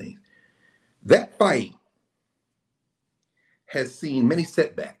kind of things. That fight has seen many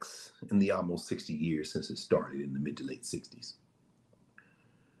setbacks in the almost 60 years since it started in the mid to late 60s.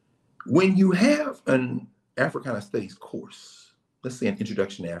 When you have an Africana Studies course, let's say an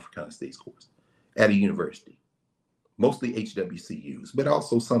Introduction to Africana Studies course at a university, mostly HWCUs, but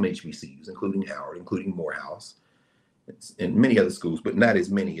also some HBCUs, including Howard, including Morehouse, and many other schools, but not as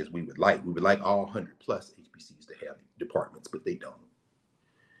many as we would like. We would like all 100 plus HBCUs to have departments, but they don't.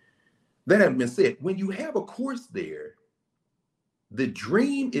 That having been said, when you have a course there, the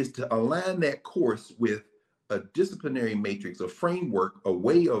dream is to align that course with a disciplinary matrix, a framework, a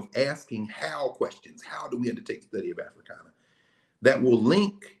way of asking how questions. How do we undertake the study of Africana? That will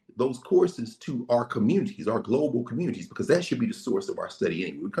link those courses to our communities, our global communities, because that should be the source of our study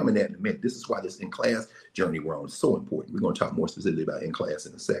anyway. We're coming at it in a minute. This is why this in-class journey we're on is so important. We're going to talk more specifically about in-class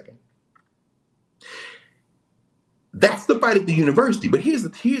in a second. That's the fight of the university. But here's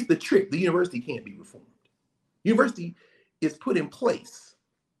the trick. The university can't be reformed. University is put in place.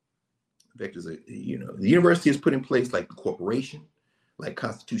 In fact, the university is put in place like the corporation, like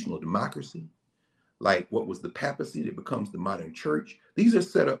constitutional democracy, like what was the papacy that becomes the modern church. These are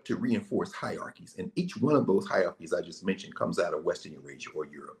set up to reinforce hierarchies. And each one of those hierarchies I just mentioned comes out of Western Eurasia or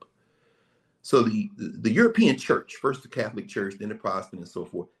Europe. So the European church, first the Catholic Church, then the Protestant and so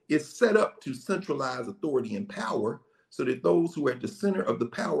forth, is set up to centralize authority and power so that those who are at the center of the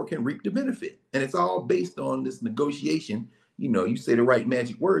power can reap the benefit. And it's all based on this negotiation. You say the right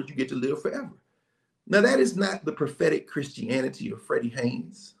magic words, you get to live forever. Now, that is not the prophetic Christianity of Freddie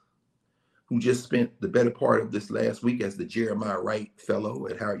Haynes, who just spent the better part of this last week as the Jeremiah Wright Fellow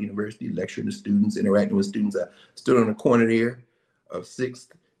at Howard University, lecturing to students, interacting with students. I stood on the corner there of 6th,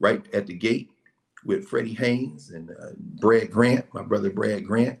 right at the gate, with Freddie Haynes and Brad Grant, my brother Brad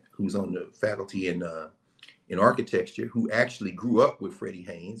Grant, who's on the faculty in architecture, who actually grew up with Freddie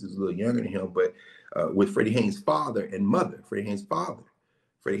Haynes, who's a little younger than him, but with Freddie Haynes' father and mother, Freddie Haynes' father,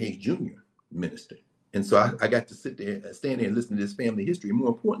 Freddie Haynes Jr., minister. And so I got to stand there and listen to this family history. And more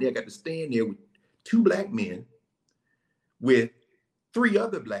importantly, I got to stand there with 2 black men, with 3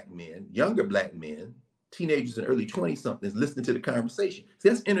 other black men, younger black men, teenagers and early 20-somethings, listening to the conversation. See,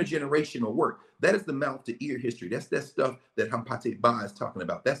 that's intergenerational work. That is the mouth to ear history. That's that stuff that Hampate Ba is talking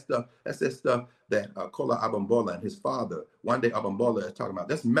about. That's that stuff that Kola Abambola and his father, Wande Abambola, is talking about.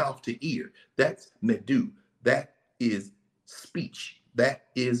 That's mouth to ear. That's Medu. That is speech. That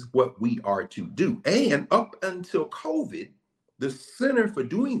is what we are to do. And up until COVID, the center for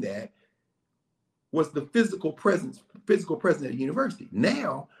doing that was the physical presence at the university.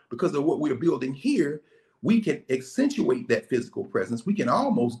 Now, because of what we're building here, we can accentuate that physical presence. We can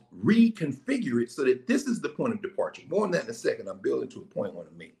almost reconfigure it so that this is the point of departure. More on that in a second. I'm building to a point I want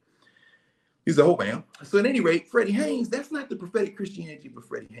to make. He's a hope, man. So at any rate, Freddie Haynes, that's not the prophetic Christianity of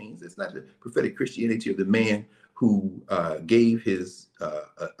Freddie Haynes. It's not the prophetic Christianity of the man who gave his,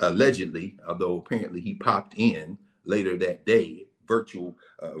 allegedly, although apparently he popped in later that day,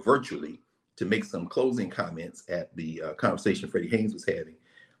 virtually, to make some closing comments at the conversation Freddie Haynes was having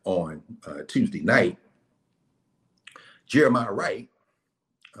on Tuesday night. Jeremiah Wright,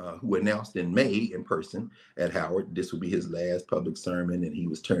 who announced in May in person at Howard, this would be his last public sermon, and he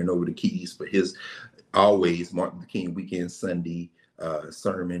was turning over the keys for his always Martin Luther King weekend Sunday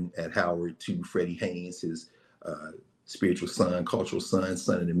sermon at Howard to Freddie Haynes, his spiritual son, cultural son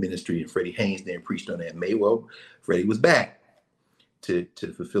in the ministry. And Freddie Haynes then preached on that May. Well, Freddie was back to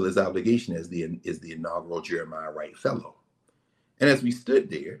fulfill his obligation as the inaugural Jeremiah Wright Fellow. And as we stood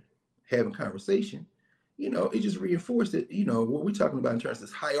there having conversation, it just reinforced that, what we're talking about in terms of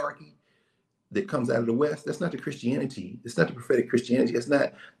this hierarchy that comes out of the West, that's not the Christianity. It's not the prophetic Christianity. It's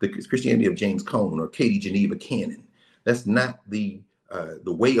not the Christianity of James Cone or Katie Geneva Cannon. That's not the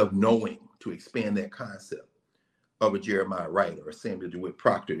way of knowing, to expand that concept, of a Jeremiah Wright or a Samuel DeWitt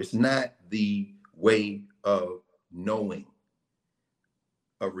Proctor. It's not the way of knowing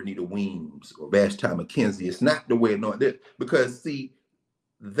of Renita Weems or Vashti McKenzie. It's not the way of knowing that, because see,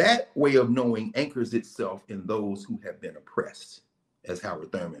 that way of knowing anchors itself in those who have been oppressed, as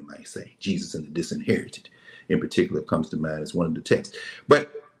Howard Thurman might say. Jesus and the Disinherited, in particular, comes to mind as one of the texts.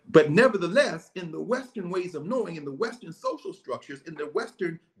 But nevertheless, in the Western ways of knowing, in the Western social structures, in the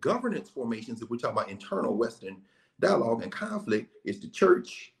Western governance formations, if we're talking about internal Western dialogue and conflict, is the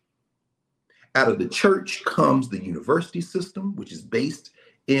church. Out of the church comes the university system, which is based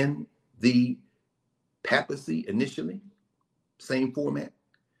in the papacy initially, same format.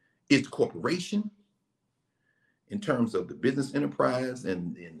 Is the corporation. in terms of the business enterprise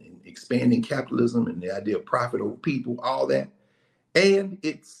and expanding capitalism and the idea of profit over people, all that, and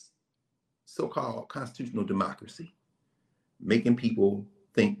its so-called constitutional democracy, making people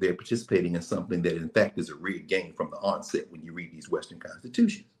think they're participating in something that in fact is a rigged game from the onset when you read these Western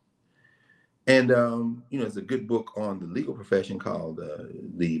constitutions. And, there's a good book on the legal profession called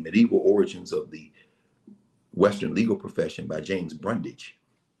The Medieval Origins of the Western Legal Profession by James Brundage.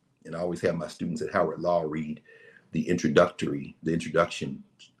 And I always have my students at Howard Law read the introduction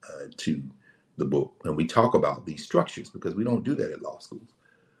to the book. And we talk about these structures because we don't do that at law schools.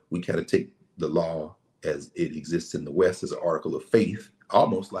 We kind of take the law as it exists in the West as an article of faith,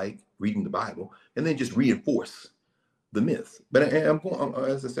 almost like reading the Bible, and then just reinforce the myths. But I'm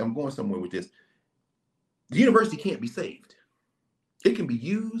going somewhere with this. The university can't be saved. It can be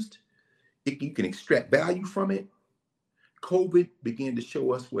used. You can extract value from it. COVID began to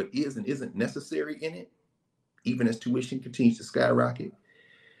show us what is and isn't necessary in it, even as tuition continues to skyrocket.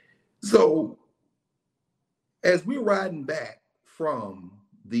 So as we're riding back from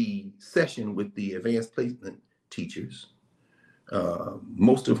the session with the advanced placement teachers,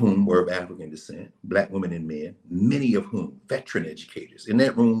 most of whom were of African descent, Black women and men, many of whom veteran educators. In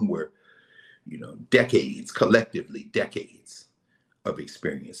that room were, collectively decades of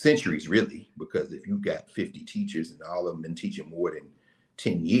experience, centuries really, because if you got 50 teachers and all of them been teaching more than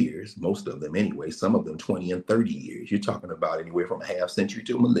 10 years, most of them anyway, some of them 20 and 30 years, you're talking about anywhere from a half century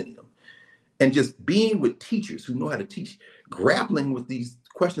to a millennium. And just being with teachers who know how to teach, grappling with these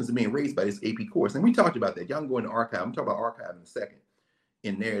questions that are being raised by this AP course. And we talked about that. Y'all can go into archive. I'm talking about archive in a second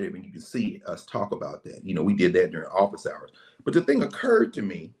in narrative, and you can see us talk about that. We did that during office hours. But the thing occurred to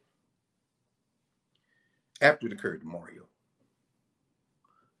me after it occurred to Mario.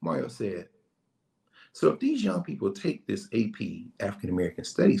 Mario said, so if these young people take this AP African American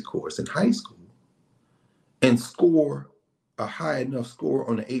Studies course in high school and score a high enough score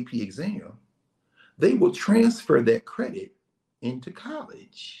on the AP exam, they will transfer that credit into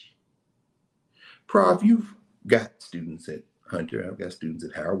college. Prof, you've got students at Hunter, I've got students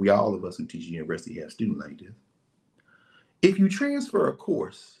at Howard. All of us who teach at university have students like this. If you transfer a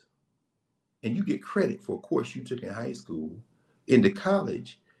course and you get credit for a course you took in high school into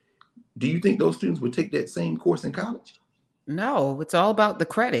college, do you think those students would take that same course in college? No, it's all about the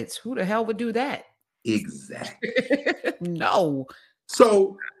credits. Who the hell would do that? Exactly. No.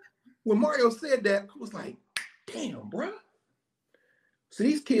 So when Mario said that, I was like, damn, bro. So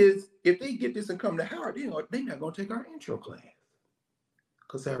these kids, if they get this and come to Howard, they're not going to take our intro class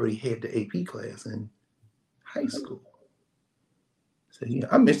because I already had the AP class in high school. So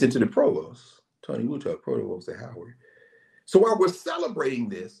I mentioned it to the provost, Tony Wutuck, provost at Howard. So while we're celebrating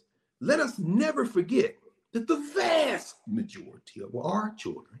this, let us never forget that the vast majority of our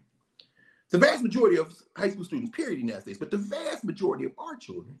children, the vast majority of high school students, period, in the United States, but the vast majority of our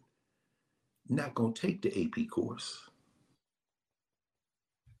children not going to take the AP course.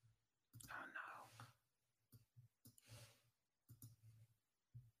 Oh, no.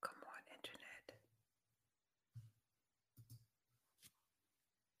 Come on,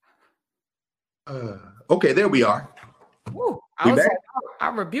 internet. Okay, there we are. Woo, I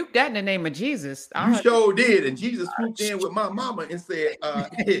rebuked that in the name of Jesus. You sure did. And Jesus swooped in with my mama and said,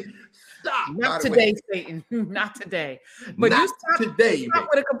 stop. Not today, Satan. Not today. But not you stopped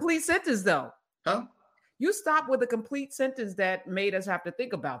with a complete sentence, though. Huh? You stopped with a complete sentence that made us have to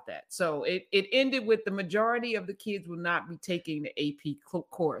think about that. So it ended with the majority of the kids will not be taking the AP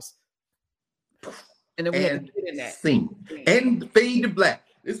course. And then we had to get in that. Sing. And fade to black.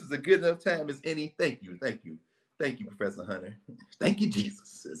 This is a good enough time as any. Thank you. Thank you. Thank you, Professor Hunter. Thank you,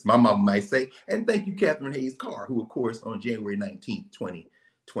 Jesus, as my mama might say. And thank you, Catherine Hayes Carr, who, of course, on January 19th,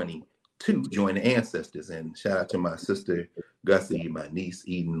 2022, joined the Ancestors. And shout out to my sister, Gussie, my niece,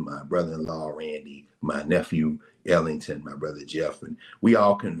 Eden, my brother-in-law, Randy, my nephew, Ellington, my brother, Jeff. And we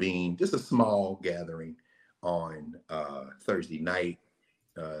all convened, just a small gathering on Thursday night.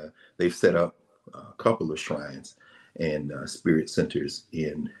 They've set up a couple of shrines and spirit centers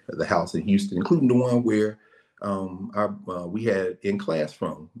in the house in Houston, including the one where we had in class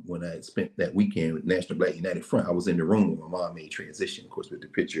from when I spent that weekend with National Black United Front. I was in the room when my mom made transition, of course, with the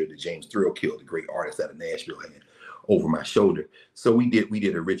picture that James Thrillkill, the great artist out of Nashville, had over my shoulder. So we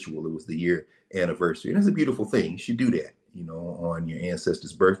did a ritual. It was the year anniversary. And it's a beautiful thing. You should do that, on your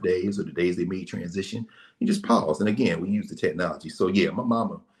ancestors' birthdays or the days they made transition. You just pause. And again, we use the technology. So yeah, my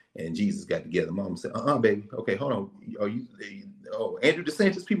mama and Jesus got together. Mama said, baby. Okay, hold on. Andrew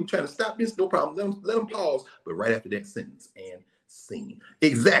DeSantis, people trying to stop this? No problem. Let them pause. But right after that sentence, and scene.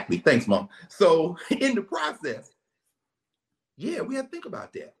 Exactly. Thanks, Mom. So in the process, yeah, we have to think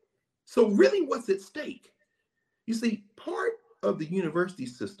about that. So really what's at stake? You see, part of the university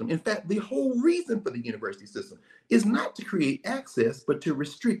system, in fact, the whole reason for the university system is not to create access, but to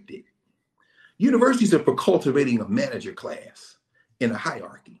restrict it. Universities are for cultivating a manager class in a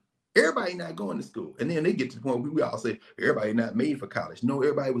hierarchy. Everybody not going to school. And then they get to the point where we all say, everybody not made for college. No,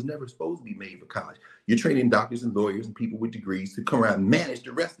 everybody was never supposed to be made for college. You're training doctors and lawyers and people with degrees to come around and manage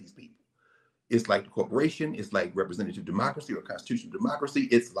the rest of these people. It's like the corporation. It's like representative democracy or constitutional democracy.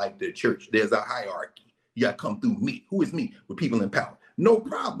 It's like the church. There's a hierarchy. You got to come through me. Who is me? With people in power. No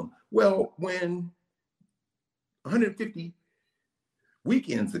problem. Well, when 150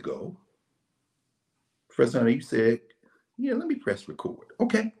 weekends ago, Professor Hunter, you said, yeah, let me press record.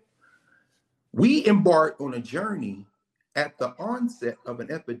 Okay. We embarked on a journey at the onset of an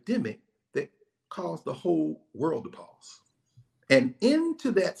epidemic that caused the whole world to pause. And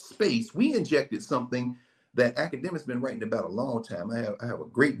into that space, we injected something that academics have been writing about a long time. I have a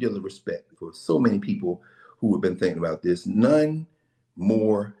great deal of respect for so many people who have been thinking about this. None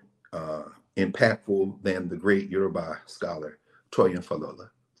more impactful than the great Yoruba scholar, Toyin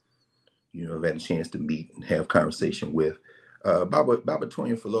Falola. You know, I've had a chance to meet and have conversation with. Baba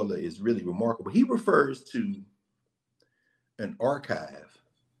Toyin Falola is really remarkable. He refers to an archive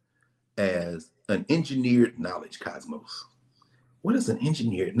as an engineered knowledge cosmos. What is an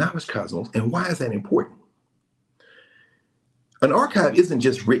engineered knowledge cosmos, and why is that important? An archive isn't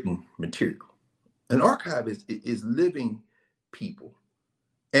just written material. An archive is living people.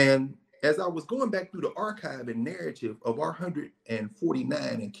 And as I was going back through the archive and narrative of our 149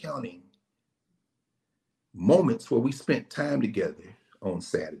 and counting moments where we spent time together on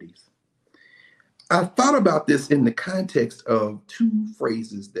Saturdays, I thought about this in the context of two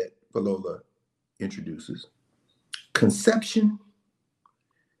phrases that Falola introduces: conception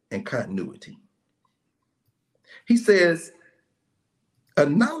and continuity. He says, a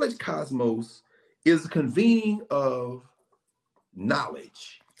knowledge cosmos is a convening of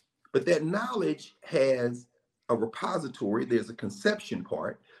knowledge, but that knowledge has a repository. There's a conception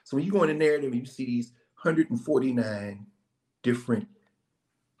part. So when you go in the narrative, you see these 149 different,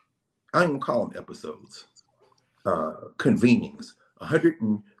 I don't even call them episodes, convenings,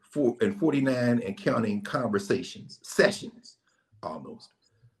 149 and counting conversations, sessions almost.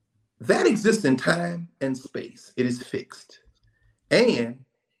 That exists in time and space. It is fixed. And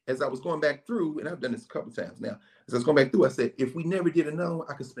as I was going back through, and I've done this a couple of times now, as I was going back through, I said, if we never did another one,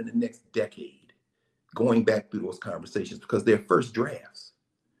 I could spend the next decade going back through those conversations because they're first drafts.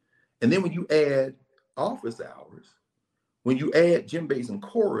 And then when you add office hours, when you add djembes and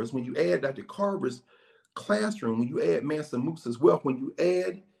koras, when you add Dr. Carver's classroom, when you add Mansa Musa's wealth, when you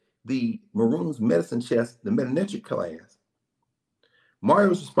add the Maroon's medicine chest, the metanetric class,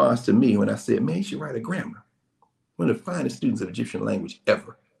 Mario's response to me when I said, man, you should write a grammar. One of the finest students of Egyptian language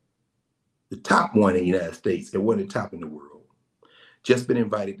ever. The top one in the United States and one of the top in the world. Just been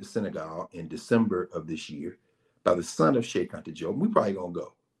invited to Senegal in December of this year by the son of Sheikh Anta Diop. We probably gonna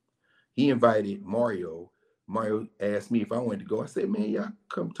go. He invited Mario. Mario asked me if I wanted to go. I said, man, y'all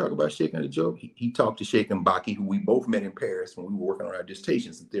come talk about Sheikh Anta Diop. He talked to Sheikh Mbaki, who we both met in Paris when we were working on our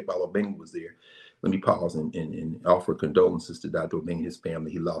dissertations, and Theophilo Obenga was there. Let me pause and offer condolences to Dr. Obenga and his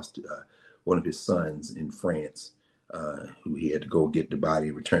family. He lost one of his sons in France, who he had to go get the body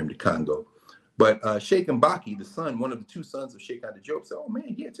and return to Congo. But Sheikh Mbaki, the son, one of the two sons of Sheikh Anta Diop, said, oh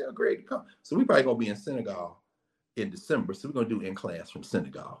man, yeah, tell Greg to come. So we probably gonna be in Senegal in December. So we're gonna do in class from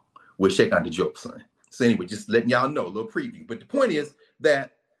Senegal with Sheikh Anta Diop's son. So anyway, just letting y'all know, a little preview. But the point is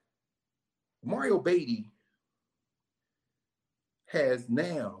that Mario Beatty has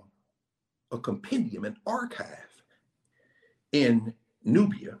now a compendium, an archive in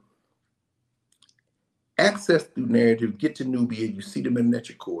Nubia. Access through narrative, get to Nubia, you see the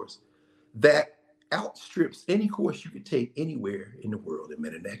metanetric course that outstrips any course you could take anywhere in the world in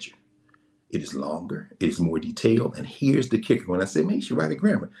metanetric. It is longer, it is more detailed, and here's the kicker. When I said, man, you should write a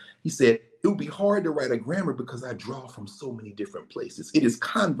grammar, he said, it would be hard to write a grammar because I draw from so many different places. It is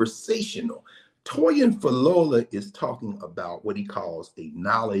conversational. Toyin Falola is talking about what he calls a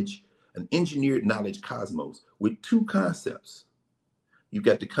knowledge, an engineered knowledge cosmos with two concepts. You've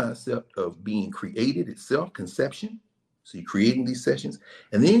got the concept of being created itself, conception. So you're creating these sessions.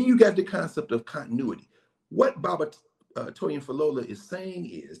 And then you got the concept of continuity. What Baba Toyin Falola is saying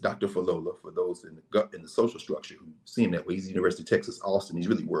is, Dr. Falola, for those in the social structure who see him that way, he's University of Texas, Austin, he's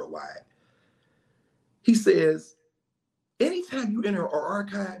really worldwide. He says, anytime you enter our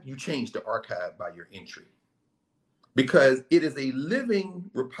archive, you change the archive by your entry. Because it is a living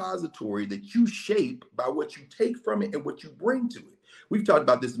repository that you shape by what you take from it and what you bring to it. We've talked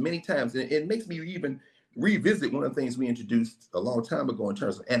about this many times, and it makes me even revisit one of the things we introduced a long time ago in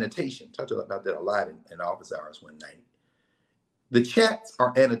terms of annotation. Talked about that a lot in office hours one night. The chats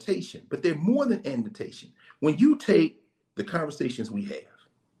are annotation, but they're more than annotation. When you take the conversations we have,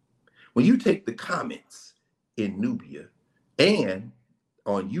 when you take the comments in Nubia and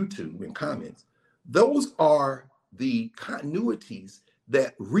on YouTube in comments, those are the continuities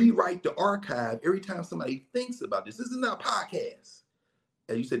that rewrite the archive every time somebody thinks about this. This is not a podcast.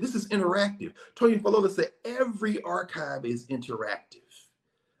 As you said, this is interactive. Tony Falola said every archive is interactive.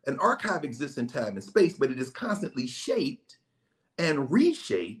 An archive exists in time and space, but it is constantly shaped and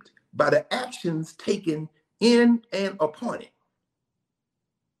reshaped by the actions taken in and upon it.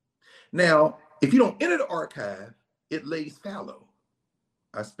 Now, if you don't enter the archive, it lays fallow.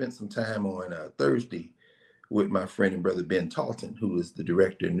 I spent some time on Thursday with my friend and brother Ben Talton, who is the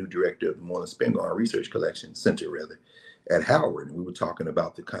new director of the Moreland Spingarn Research Collection Center, at Howard. And we were talking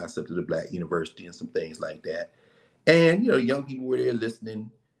about the concept of the Black University and some things like that. And, young people were there listening.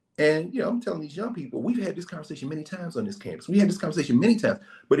 And, I'm telling these young people, we've had this conversation many times on this campus. We had this conversation many times.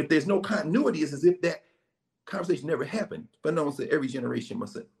 But if there's no continuity, it's as if that conversation never happened. But no one said every generation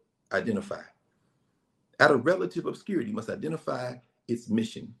must identify. Out of relative obscurity, must identify its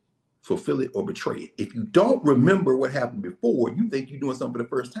mission, fulfill it, or betray it. If you don't remember what happened before, you think you're doing something for the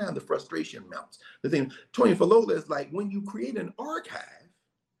first time, the frustration mounts. The thing, Tony Falola is like, when you create an archive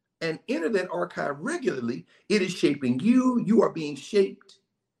and enter that archive regularly, it is shaping you. You are being shaped.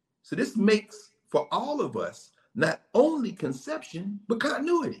 So this makes for all of us not only conception, but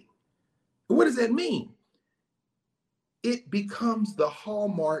continuity. What does that mean? It becomes the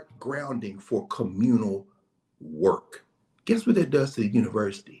hallmark grounding for communal work. Guess what that does to the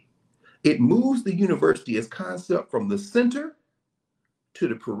university? It moves the university as concept from the center to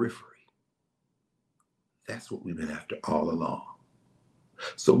the periphery. That's what we've been after all along.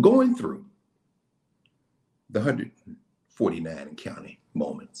 So going through the 149 and counting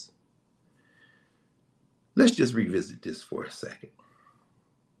moments, let's just revisit this for a second.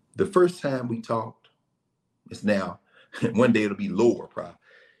 The first time we talked, it's now, one day it'll be lower probably.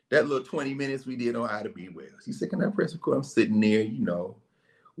 That little 20 minutes we did on Ida B. Wells. He said, can I press record? I'm sitting there,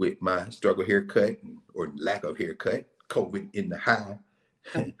 with my struggle haircut or lack of haircut, COVID in the high.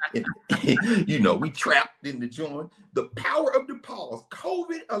 We trapped in the joint. The power of the pause.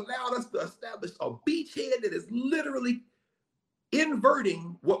 COVID allowed us to establish a beachhead that is literally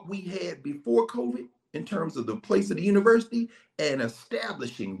inverting what we had before COVID in terms of the place of the university and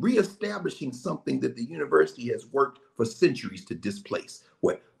reestablishing something that the university has worked for centuries to displace.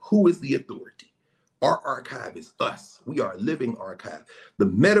 Who is the authority? Our archive is us. We are a living archive. The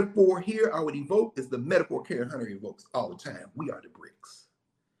metaphor here I would evoke is the metaphor Karen Hunter evokes all the time. We are the bricks.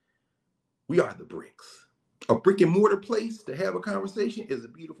 We are the bricks. A brick and mortar place to have a conversation is a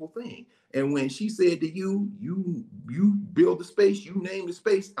beautiful thing. And when she said to you build the space, you name the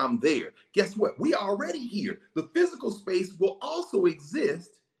space, I'm there. Guess what? We are already here. The physical space will also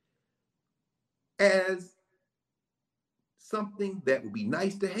exist as something that would be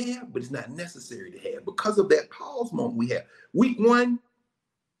nice to have, but it's not necessary to have because of that pause moment we have. Week 1,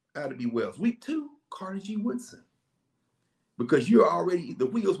 Ida B. Wells. Week 2, Carter G. Woodson. Because the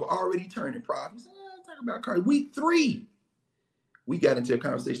wheels were already turning. Talking about Carter. Week 3, we got into a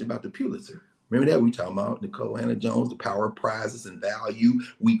conversation about the Pulitzer. Remember that? We talking about Nicole Hannah Jones, the power of prizes and value.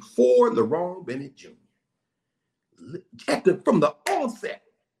 Week 4, LaRon Bennett Jr. From the onset.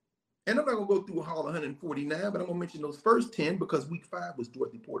 And I'm not going to go through all 149, but I'm going to mention those first 10 because week 5 was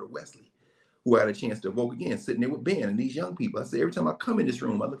Dorothy Porter Wesley, who I had a chance to evoke again, sitting there with Ben and these young people. I say, every time I come in this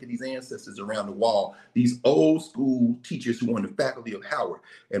room, I look at these ancestors around the wall, these old school teachers who are on the faculty of Howard.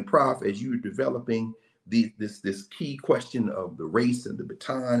 And Prof, as you're developing this key question of the race and the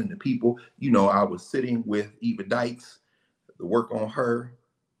baton and the people, I was sitting with Eva Dykes, the work on her.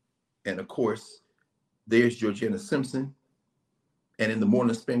 And of course, there's Georgina Simpson. And in the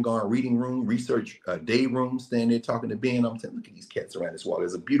Moreland Spingarn reading room, research day room, standing there talking to Ben, I'm saying, look at these cats around this wall.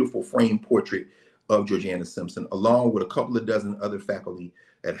 There's a beautiful framed portrait of Georgiana Simpson, along with a couple of dozen other faculty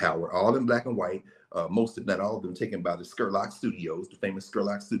at Howard, all in black and white, most, if not all of them, taken by the Scurlock Studios, the famous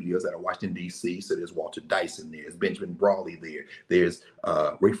Scurlock Studios out of Washington, D.C. So there's Walter Dyson there, there's Benjamin Brawley there, there's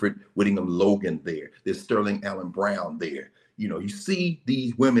Rayford Whittingham Logan there, there's Sterling Allen Brown there. You see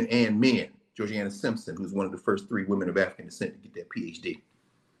these women and men. Georgiana Simpson, who's one of the first 3 women of African descent to get that PhD.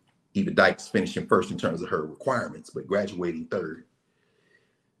 Eva Dykes finishing first in terms of her requirements, but graduating 3rd.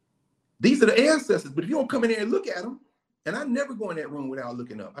 These are the ancestors, but if you don't come in there and look at them, and I never go in that room without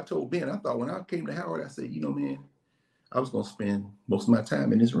looking up. I told Ben, I thought when I came to Howard, I said, man, I was going to spend most of my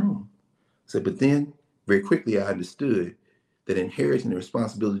time in this room. I said, but then very quickly I understood that inheriting the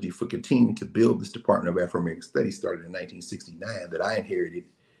responsibility for continuing to build this Department of Afro-American Studies started in 1969 that I inherited.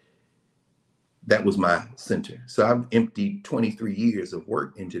 That was my center. So I've emptied 23 years of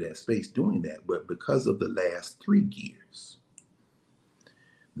work into that space doing that. But because of the last 3 years,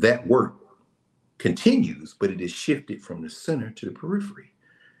 that work continues, but it is shifted from the center to the periphery.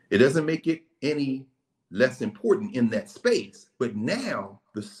 It doesn't make it any less important in that space, but now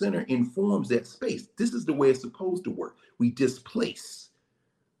the center informs that space. This is the way it's supposed to work. We displace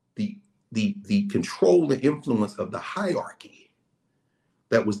the control and influence of the hierarchy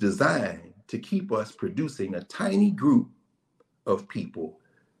that was designed to keep us producing a tiny group of people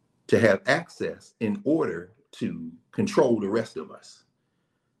to have access in order to control the rest of us.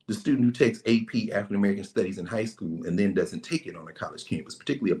 The student who takes AP African American Studies in high school and then doesn't take it on a college campus,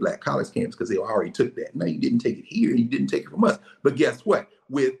 particularly a Black college campus, because they already took that. No, you didn't take it here, you didn't take it from us. But guess what?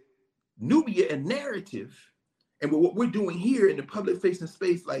 With Nubia and narrative, and with what we're doing here in the public facing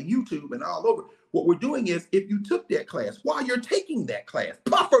space like YouTube and all over, what we're doing is, if you took that class, while you're taking that class,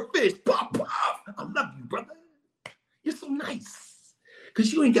 puffer fish, puff, puff, I love you, brother. You're so nice.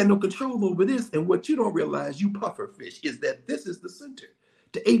 Because you ain't got no control over this. And what you don't realize, you puffer fish, is that this is the center.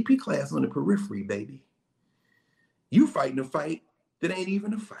 The AP class on the periphery, baby. You fighting a fight that ain't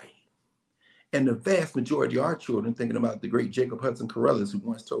even a fight. And the vast majority of our children, thinking about the great Jacob Hudson Corrales, who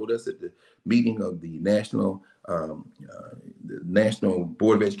once told us at the meeting of the National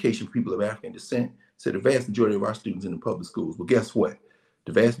Board of Education for People of African Descent, said the vast majority of our students in the public schools. Well, guess what?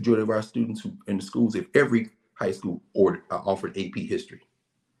 The vast majority of our students who in the schools, if every high school offered AP history,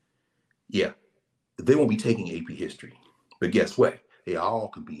 yeah, they won't be taking AP history. But guess what? They all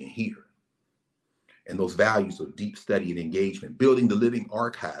can be in here. And those values of deep study and engagement, building the living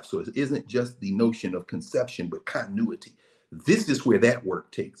archive. So it isn't just the notion of conception, but continuity. This is where that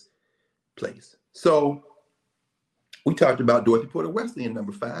work takes place. So we talked about Dorothy Porter Wesley in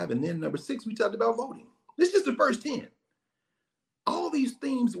number 5, and then number 6, we talked about voting. This is the first 10. All these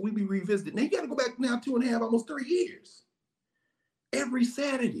themes that we be revisiting. Now you got to go back now 2.5, almost 3 years. Every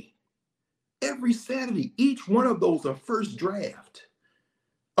Saturday, each one of those are first draft.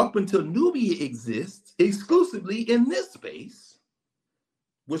 Up until Nubia exists exclusively in this space,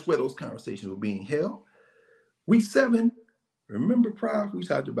 which where those conversations were being held. Week 7, remember prior, we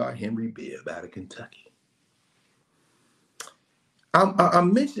talked about Henry Bibb out of Kentucky.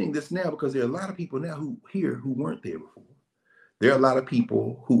 I'm mentioning this now because there are a lot of people now who weren't there before. There are a lot of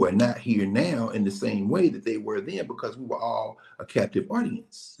people who are not here now in the same way that they were then, because we were all a captive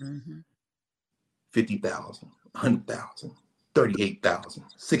audience. 50,000, 100,000. 38,000,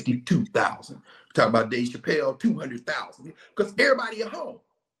 62,000. Talk about Dave Chappelle, 200,000, because everybody at home.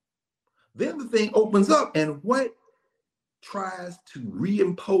 Then the thing opens up, and what tries to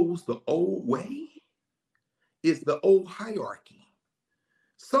reimpose the old way is the old hierarchy.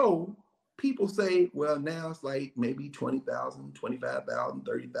 So people say, well, now it's like maybe 20,000, 25,000,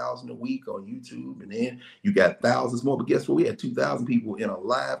 30,000 a week on YouTube. And then you got thousands more. But guess what? We had 2,000 people in a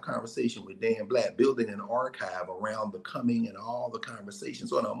live conversation with Dan Black, building an archive around the coming and all the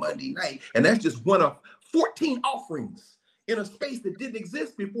conversations on a Monday night. And that's just one of 14 offerings in a space that didn't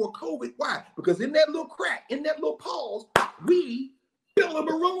exist before COVID. Why? Because in that little crack, in that little pause, we built a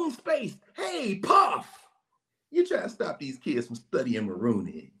maroon space. Hey, Puff, you try to stop these kids from studying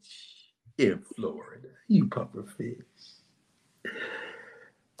maroonage in Florida, you puffer fish.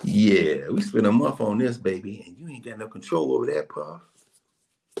 Yeah, we spent a month on this, baby, and you ain't got no control over that, Puff.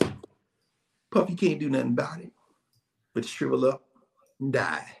 Puff, you can't do nothing about it but shrivel up and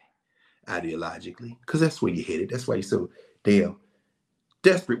die ideologically, because that's where you're headed. That's why you're so damn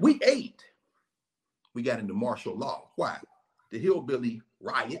desperate. Week 8, we got into martial law. Why? The hillbilly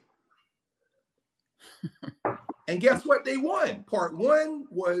riot. And guess what? They won. Part 1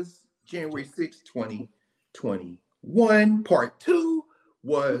 was January 6, 2021. Part 2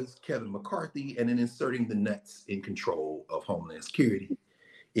 was Kevin McCarthy, and then inserting the nuts in control of Homeland Security,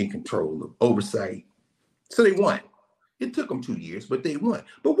 in control of oversight. So they won. It took them 2 years, but they won.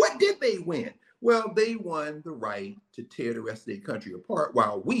 But what did they win? Well, they won the right to tear the rest of their country apart,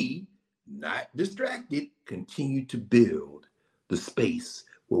 while we, not distracted, continue to build the space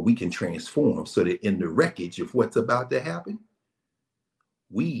where we can transform, so that in the wreckage of what's about to happen,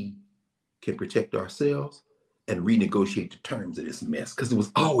 we can protect ourselves and renegotiate the terms of this mess, because it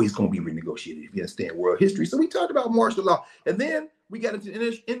was always going to be renegotiated, if you understand world history. So we talked about martial law, and then we got into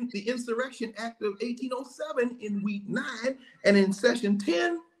the Insurrection Act of 1807 in week 9, and in session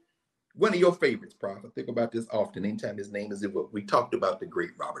 10, one of your favorites, Prof. I think about this often. Anytime his name is invoked, we talked about the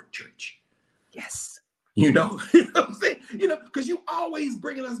great Robert Church. Yes. You know what I'm saying? Because you always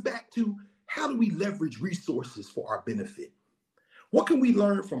bringing us back to, how do we leverage resources for our benefit? What can we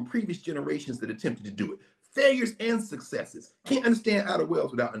learn from previous generations that attempted to do it? Failures and successes. Can't understand Ida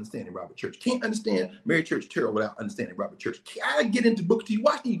Wells without understanding Robert Church. Can't understand Mary Church Terrell without understanding Robert Church. Gotta get into Booker T.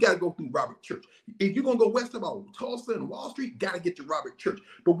 Washington, you gotta go through Robert Church. If you're gonna go west about Tulsa and Wall Street, gotta get to Robert Church.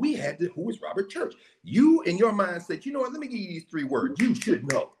 But we had to, who is Robert Church? You in your mind said, you know what, let me give you these 3 words. You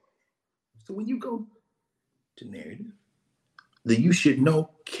should know. So when you go to narrative, the you should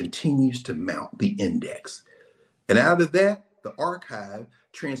know continues to mount the index. And out of that, the archive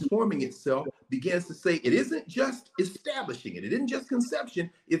transforming itself begins to say it isn't just establishing it. It isn't just conception,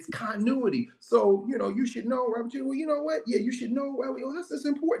 it's continuity. So, you know, you should know, Robert, well, you know what? Yeah, you should know. Well, that's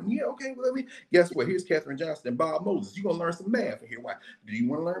important. Yeah, okay, well, let me, guess what? Here's Katherine Johnson and Bob Moses. You're going to learn some math here. Why? Do you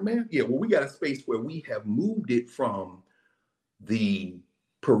want to learn math? Yeah, well, we got a space where we have moved it from the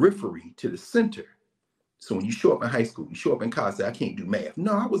periphery to the center. So when you show up in high school, you show up in college, say, I can't do math.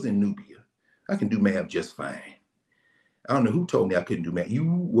 No, I was in Nubia. I can do math just fine. I don't know who told me I couldn't do math. You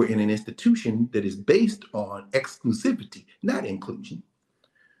were in an institution that is based on exclusivity, not inclusion.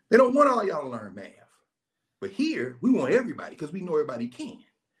 They don't want all y'all to learn math. But here, we want everybody because we know everybody can.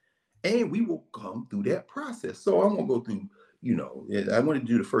 And we will come through that process. So I'm going to go through, you know, I wanted to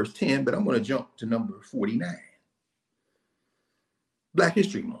do the first 10, but I'm going to jump to number 49. Black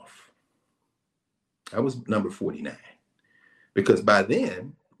History Month. I was number 49. Because by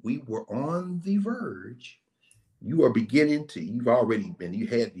then, we were on the verge. You are beginning to, you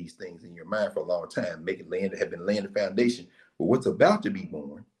had these things in your mind for a long time, have been laying the foundation for what's about to be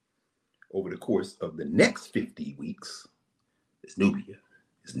born over the course of the next 50 weeks. It's Nubia,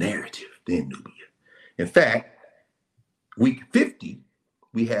 it's narrative, then Nubia. In fact, week 50,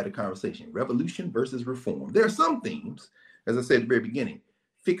 we had a conversation, revolution versus reform. There are some themes, as I said at the very beginning,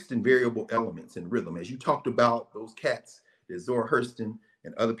 fixed and variable elements in rhythm. As you talked about those cats that Zora Hurston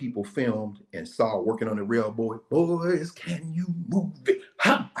and other people filmed and saw working on the railroad. Boys, can you move it?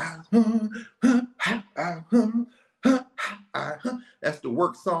 That's the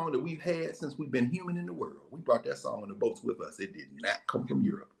work song that we've had since we've been human in the world. We brought that song on the boats with us. It did not come from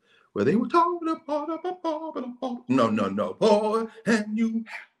Europe, where they were talking about no, boy, and you,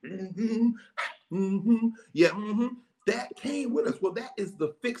 that came with us. Well, that is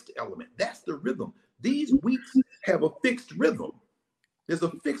the fixed element. That's the rhythm. These weeks have a fixed rhythm. There's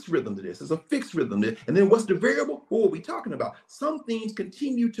a fixed rhythm to this. There's a fixed rhythm. And then what's the variable? What are we talking about? Some things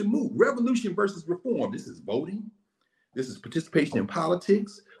continue to move. Revolution versus reform. This is voting. This is participation in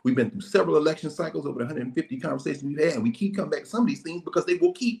politics. We've been through several election cycles, over 150 conversations we've had, and we keep coming back to some of these things because they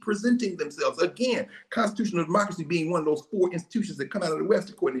will keep presenting themselves. Again, constitutional democracy being one of those 4 institutions that come out of the West,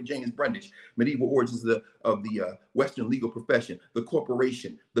 according to James Brundage, Medieval Origins of the Western legal profession, the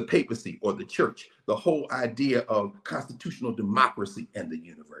corporation, the papacy, or the church, the whole idea of constitutional democracy and the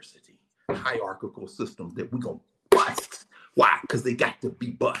university, hierarchical systems that we're going to bust. Why? Because they got to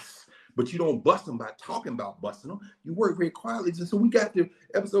be bust. But you don't bust them by talking about busting them. You work very quietly. So we got to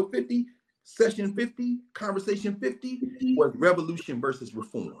episode 50, session 50, conversation 50 was revolution versus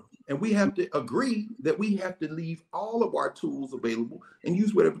reform. And we have to agree that we have to leave all of our tools available and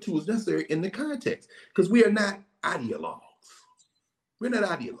use whatever tools necessary in the context. Because we are not ideologues. We're not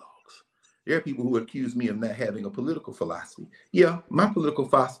ideologues. There are people who accuse me of not having a political philosophy. Yeah, my political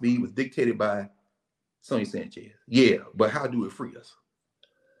philosophy was dictated by Sonia Sanchez. Yeah, but how do it free us?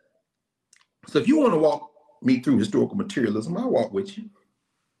 So if you want to walk me through historical materialism, I'll walk with you.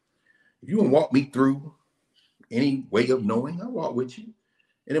 If you want to walk me through any way of knowing, I'll walk with you.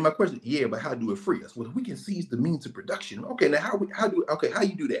 And then my question, yeah, but how do it free us? Well, if we can seize the means of production. Okay, now how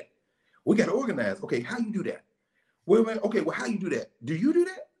you do that? We got to organize. Okay, how you do that? Well, okay, well, how you do that? Do you do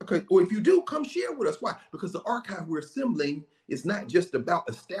that? Okay, or if you do, come share with us. Why? Because the archive we're assembling is not just about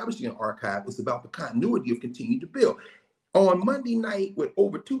establishing an archive, it's about the continuity of continuing to build. On Monday night, with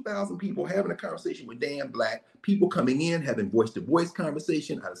over 2,000 people having a conversation with Dan Black, people coming in, having voice-to-voice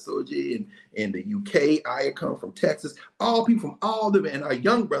conversation out of Soji in the UK, I come from Texas, all people from all the, and our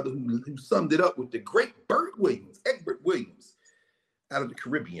young brother who summed it up with the great Egbert Williams, out of the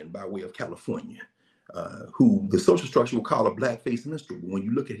Caribbean by way of California, who the social structure will call a black-faced minstrel. When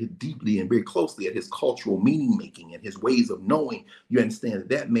you look at it deeply and very closely at his cultural meaning-making and his ways of knowing, you understand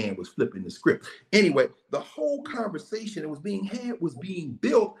that man was flipping the script. Anyway, the whole conversation that was being had was being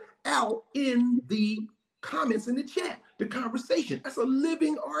built out in the comments in the chat, the conversation. That's a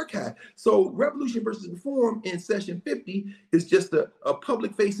living archive. So revolution versus reform in session 50 is just a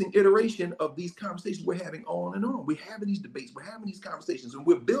public-facing iteration of these conversations we're having on and on. We're having these debates, we're having these conversations, and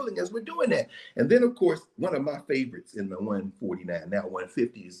we're building as we're doing that. And then, of course, one of my favorites in the 149, now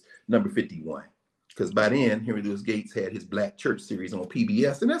 150, is number 51. Because by then, Henry Louis Gates had his Black Church series on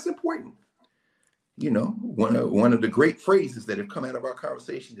PBS, and that's important. one of the great phrases that have come out of our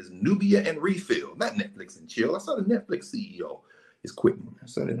conversation is Nubia and refill, not Netflix and chill. I saw the Netflix CEO is quitting. I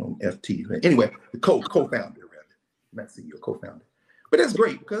saw that on FT. Anyway, the co-founder, rather, not CEO, co-founder. But that's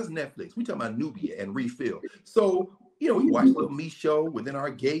great because Netflix. We talking about Nubia and refill. So, we watched Little Me Show within our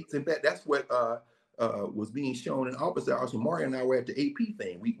gates. In fact, that's what was being shown in office hours when Mario and I were at the AP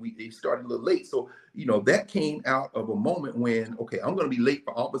thing. It started a little late. So, that came out of a moment when, okay, I'm going to be late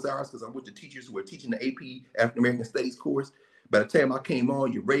for office hours because I'm with the teachers who are teaching the AP African American Studies course. By the time I came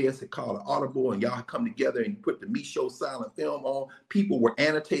on, Urias had called an audible and y'all had come together and you put the Me Show silent film on. People were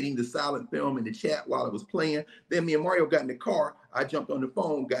annotating the silent film in the chat while it was playing. Then me and Mario got in the car. I jumped on the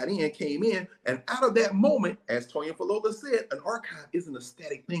phone, got in, came in. And out of that moment, as Toyin Falola said, an archive isn't a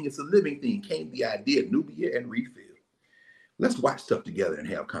static thing. It's a living thing. Came the idea of Nubia and refill. Let's watch stuff together and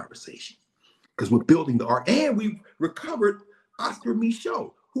have conversation. Because we're building the art. And we've recovered Oscar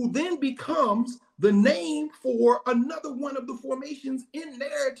Micheaux, who then becomes the name for another one of the formations in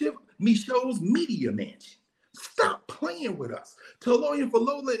narrative, Micheaux's Media Mansion. Stop playing with us. Toyin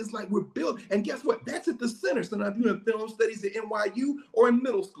Falola is like, we're built. And guess what? That's at the center. So now if you're in film studies at NYU or in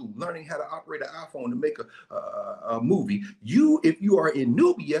middle school, learning how to operate an iPhone to make a movie, if you are in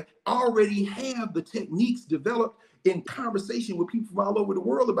Nubia, already have the techniques developed in conversation with people from all over the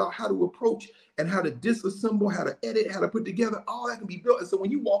world about how to approach and how to disassemble, how to edit, how to put together, all that can be built. And so when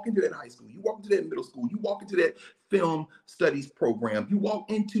you walk into that high school, you walk into that middle school, you walk into that film studies program, you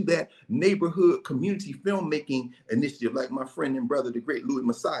walk into that neighborhood community filmmaking initiative, like my friend and brother, the great Louis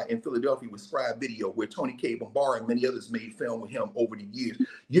Masai in Philadelphia with Scribe Video, where Tony K. Bombara and many others made film with him over the years.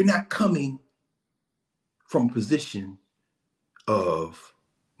 You're not coming from a position of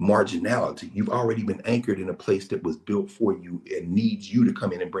marginality. You've already been anchored in a place that was built for you and needs you to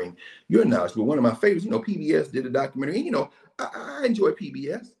come in and bring your knowledge. But one of my favorites, PBS did a documentary. And, I enjoy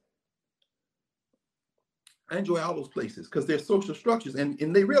PBS. I enjoy all those places because they're social structures.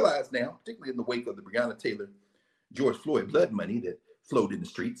 And they realize now, particularly in the wake of the Breonna Taylor, George Floyd blood money that flowed in the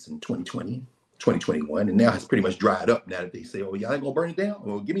streets in 2020, 2021, and now it's pretty much dried up now that they say, oh, y'all ain't gonna burn it down?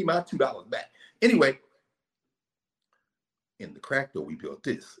 Well, give me my $2 back. Anyway, in the crack door, we built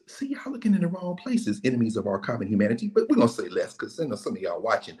this. See, y'all looking in the wrong places, enemies of our common humanity. But we're going to say less because I know some of y'all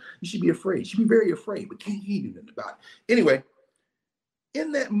watching, you should be afraid. You should be very afraid, but can't hear anything about it. Anyway,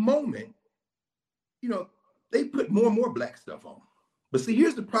 in that moment, they put more and more black stuff on. But see,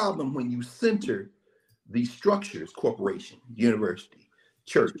 here's the problem when you center these structures, corporation, university,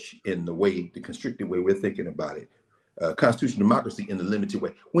 church, in the constricted way we're thinking about it, constitutional democracy in the limited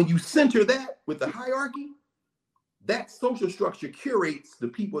way. When you center that with the hierarchy, that social structure curates the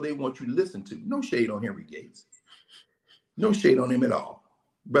people they want you to listen to. No shade on Henry Gates. No shade on him at all.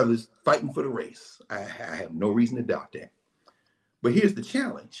 Brothers fighting for the race. I have no reason to doubt that. But here's the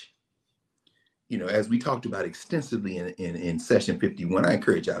challenge. As we talked about extensively in session 51, I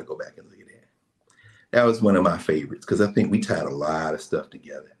encourage y'all to go back and look at that. That was one of my favorites because I think we tied a lot of stuff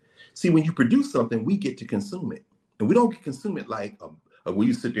together. See, when you produce something, we get to consume it. And we don't get to consume it like when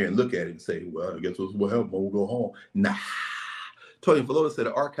you sit there and look at it and say, well, I guess what happened, we'll go home. Nah. Toyin Falola said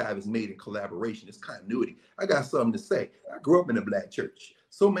the archive is made in collaboration. It's continuity. I got something to say. I grew up in a black church.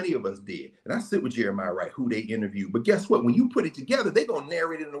 So many of us did. And I sit with Jeremiah Wright, who they interviewed. But guess what? When you put it together, they're going to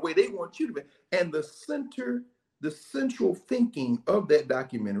narrate it in the way they want you to be. And the central thinking of that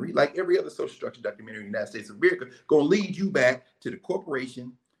documentary, like every other social structure documentary in the United States of America, going to lead you back to the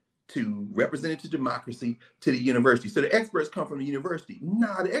corporation, to representative democracy, to the university. So the experts come from the university.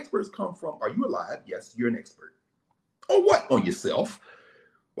 Nah, the experts come from, are you alive? Yes, you're an expert. On what? On yourself.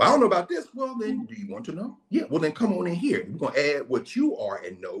 Well, I don't know about this. Well, then, do you want to know? Yeah, well, then come on in here. We're going to add what you are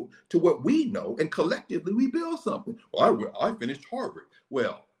and know to what we know, and collectively we build something. Well, I finished Harvard.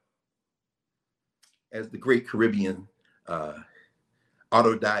 Well, as the great Caribbean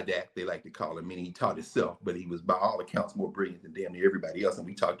autodidact, they like to call him, meaning he taught himself, but he was by all accounts more brilliant than damn near everybody else. And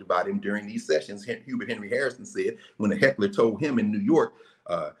we talked about him during these sessions. Hubert Henry Harrison said when a heckler told him in New York,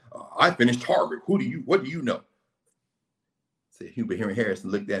 I finished Harvard. What do you know? Said Hubert Henry Harrison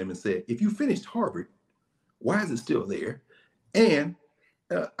looked at him and said, if you finished Harvard, why is it still there? And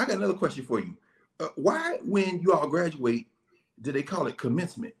I got another question for you. Why, when you all graduate, do they call it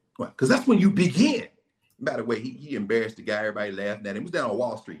commencement? Well, because that's when you begin. By the way, he embarrassed the guy. Everybody laughed at him. He was down on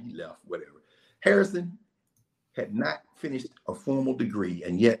Wall Street. He left, whatever. Harrison had not finished a formal degree,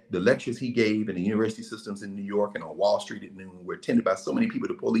 and yet the lectures he gave in the university systems in New York and on Wall Street at noon were attended by so many people,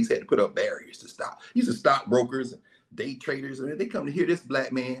 the police had to put up barriers to stop. These are stockbrokers and day traders, and they come to hear this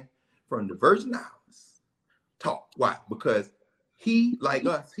black man from the Virgin Islands talk. Why? Because He, like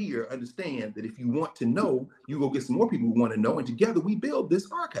us here, understand that if you want to know, you go get some more people who want to know, and together we build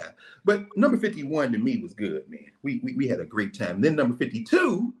this archive. But number 51 to me was good, man. We had a great time. Then number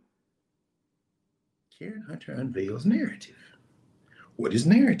 52, Karen Hunter unveils narrative. What is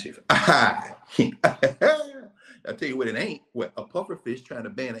narrative? I'll tell you what it ain't. What, a pufferfish trying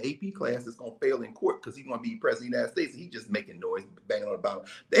to ban an AP class that's going to fail in court because he want to be president of the United States, and he just making noise, banging on the bottom.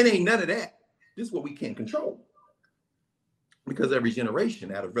 That ain't none of that. This is what we can't control. Because every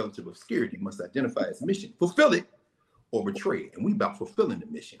generation out of relative obscurity must identify its mission, fulfill it, or betray it. And we about fulfilling the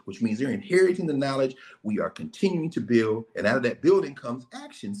mission, which means they're inheriting the knowledge. We are continuing to build, and out of that building comes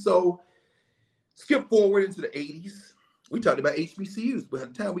action. So skip forward into the 80s. We talked about HBCUs, but by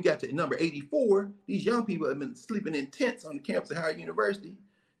the time we got to number 84, these young people have been sleeping in tents on the campus of Howard University.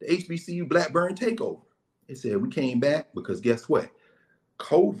 The HBCU Blackburn takeover. They said we came back because guess what?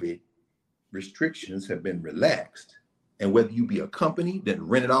 COVID restrictions have been relaxed. And whether you be a company that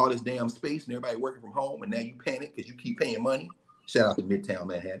rented all this damn space and everybody working from home, and now you panic because you keep paying money. Shout out to Midtown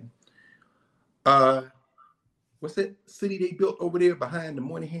Manhattan. What's that city they built over there behind the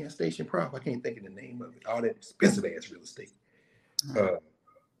Moynihan Station, Prof? I can't think of the name of it. All that expensive ass real estate.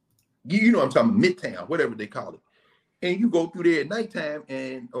 You know what I'm talking about, Midtown, whatever they call it. And you go through there at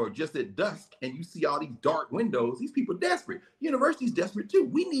nighttime or just at dusk, and you see all these dark windows. These people desperate. University's desperate too.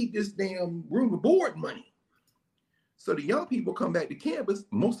 We need this damn room and board money. So the young people come back to campus.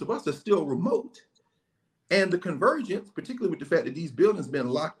 Most of us are still remote. And the convergence, particularly with the fact that these buildings have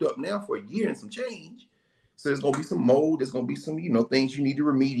been locked up now for a year and some change. So there's going to be some mold. There's going to be some, things you need to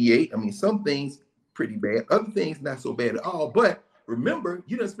remediate. I mean, some things pretty bad. Other things not so bad at all. But remember,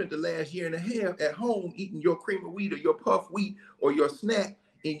 you done spent the last year and a half at home eating your cream of wheat or your puff wheat or your snack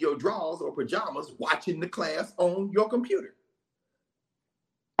in your drawers or pajamas, watching the class on your computer.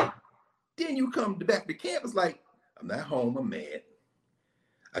 Then you come back to campus like, I'm not home, I'm mad.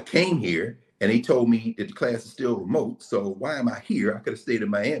 I came here and they told me that the class is still remote. So why am I here? I could have stayed in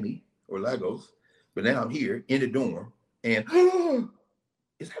Miami or Lagos, but now I'm here in the dorm and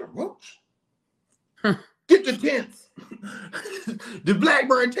is that a roach? Get the tents. The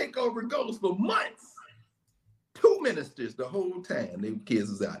Blackburn takeover goes for months. 2 ministers the whole time the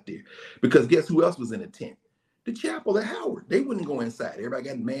kids was out there. Because guess who else was in the tent? The chapel at Howard. They wouldn't go inside. Everybody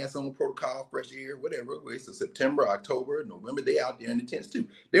got masks on, protocol, fresh air, whatever. So September, October, November, they out there in the tents too.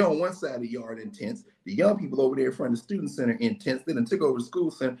 They're on one side of the yard in tents. The young people over there in front of the student center in tents. Then took over the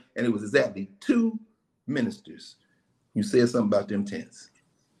school center, and it was exactly 2 ministers who said something about them tents.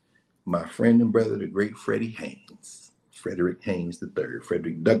 My friend and brother, the great Freddie Haynes, Frederick Haynes III,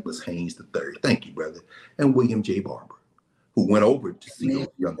 Frederick Douglass Haynes III. Thank you, brother. And William J. Barber, who went over to see those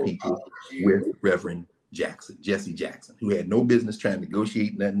young people with Reverend Jesse Jackson, who had no business trying to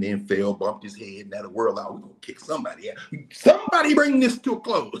negotiate nothing, then fell, bumped his head, now the world out, we're going to kick somebody out. Somebody bring this to a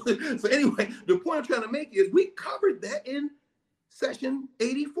close. So anyway, the point I'm trying to make is we covered that in session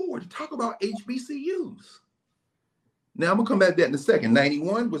 84 to talk about HBCUs. Now, I'm going to come back to that in a second.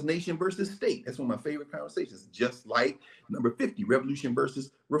 91 was nation versus state. That's one of my favorite conversations, just like number 50, revolution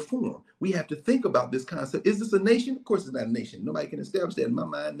versus reform. We have to think about this concept. Is this a nation? Of course, it's not a nation. Nobody can establish that. In my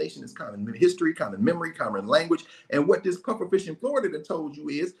mind, nation is common history, common memory, common language. And what this pufferfish in Florida done told you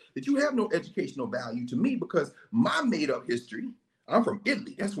is that you have no educational value to me because my made-up history, I'm from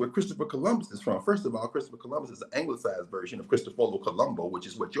Italy. That's where Christopher Columbus is from. First of all, Christopher Columbus is an anglicized version of Cristoforo Colombo, which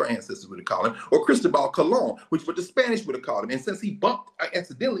is what your ancestors would have called him, or Cristobal Colon, which is what the Spanish would have called him. And since he bumped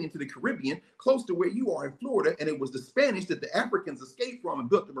accidentally into the Caribbean, close to where you are in Florida, and it was the Spanish that the Africans escaped from and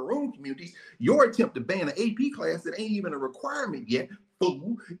built the maroon communities, your attempt to ban an AP class that ain't even a requirement yet,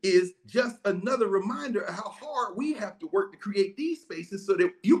 fool, is just another reminder of how hard we have to work to create these spaces so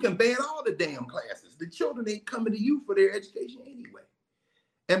that you can ban all the damn classes. The children ain't coming to you for their education anyway.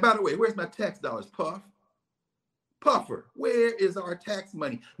 And by the way, where's my tax dollars, Puff? Puffer, where is our tax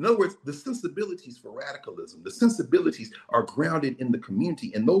money? In other words, the sensibilities for radicalism, the sensibilities are grounded in the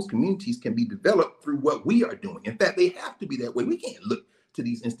community, and those communities can be developed through what we are doing. In fact, they have to be that way. We can't look to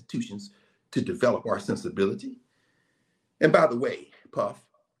these institutions to develop our sensibility. And by the way, Puff,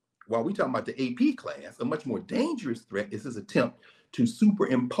 while we talking about the AP class, a much more dangerous threat is his attempt to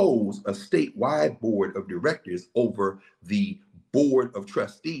superimpose a statewide board of directors over the board of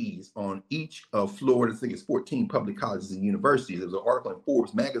trustees on each of Florida's, I think it's 14 public colleges and universities. There was an article in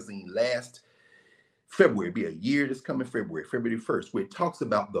Forbes magazine last February, it'll be a year this coming February 1st, where it talks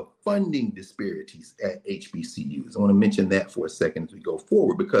about the funding disparities at HBCUs. I want to mention that for a second as we go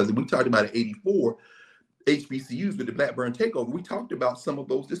forward, because we talked about at 84 HBCUs with the Blackburn takeover, we talked about some of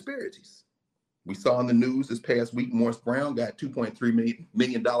those disparities. We saw in the news this past week, Morris Brown got $2.3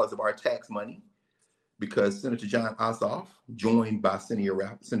 million of our tax money. because Senator John Ossoff, joined by Senator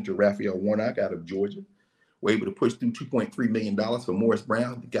Raphael Warnock out of Georgia, were able to push through $2.3 million for Morris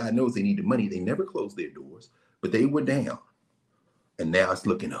Brown. The guy knows they needed money. They never closed their doors, but they were down. And now it's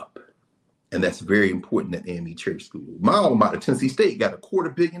looking up. And that's very important at AME Church School. My alma mater, Tennessee State, got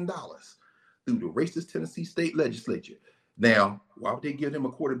 $250 million through the racist Tennessee State Legislature. Now, why would they give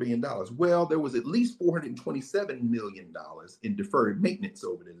them $250 million? Well, there was at least $427 million in deferred maintenance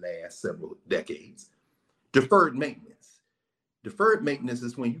over the last several decades. Deferred maintenance. Deferred maintenance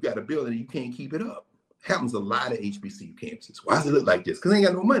is when you got a building and you can't keep it up. Happens a lot of HBCU campuses. Why does it look like this? Because they ain't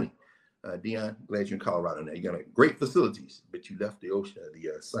got no money. Dion, glad you're in Colorado now. You got great facilities, but you left the ocean,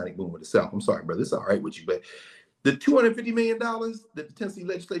 the sonic boom of the South. I'm sorry, brother. It's all right with you, but the $250 million that the Tennessee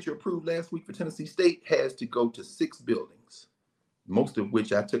legislature approved last week for Tennessee State has to go to 6 buildings, most of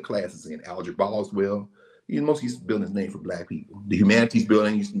which I took classes in. Alger Boswell. Most of these buildings named for Black people. The Humanities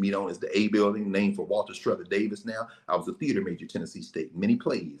Building used to be known as the A Building, named for Walter Struther Davis now. I was a theater major at Tennessee State. Many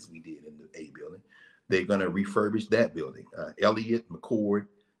plays we did in the A Building. They're going to refurbish that building. Elliott, McCord,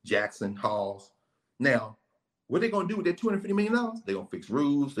 Jackson, Halls. Now, what are they going to do with that $250 million? They're going to fix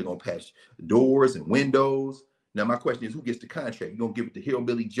roofs. They're going to patch doors and windows. Now, my question is, who gets the contract? You going to give it to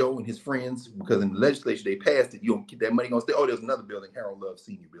Hillbilly Joe and his friends? Because in the legislature, they passed it. You don't keep that money going to stay. Oh, there's another building, Harold Love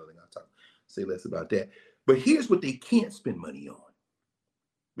Senior Building. I'll say less about that. But here's what they can't spend money on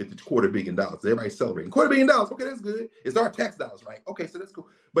with the $250 million. Everybody's celebrating. $250 million. Okay, that's good. It's our tax dollars, right? Okay, so that's cool.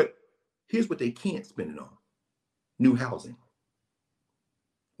 But here's what they can't spend it on. New housing.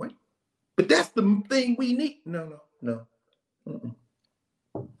 What? But that's the thing we need. No. Mm-mm.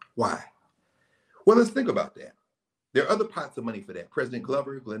 Why? Well, let's think about that. There are other pots of money for that. President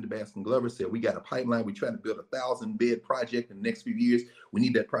Glover, Glenda Baskin Glover, said, we got a pipeline. We're trying to build a 1,000-bed project in the next few years. We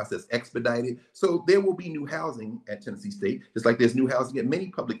need that process expedited. So there will be new housing at Tennessee State, just like there's new housing at many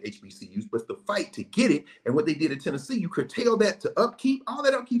public HBCUs. But the fight to get it, and what they did at Tennessee, you curtail that to upkeep. All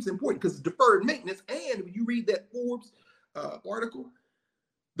that upkeep is important because it's deferred maintenance. And when you read that Forbes article,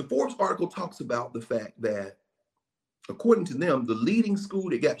 the Forbes article talks about the fact that, according to them, the leading school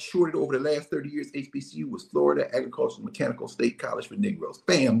that got shorted over the last 30 years, HBCU, was Florida Agricultural Mechanical State College for Negroes,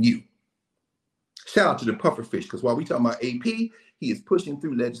 FAMU. Shout out to the pufferfish, because while we talking about AP, he is pushing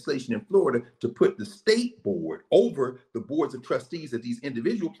through legislation in Florida to put the state board over the boards of trustees at these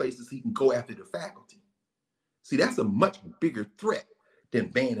individual places so he can go after the faculty. See, that's a much bigger threat than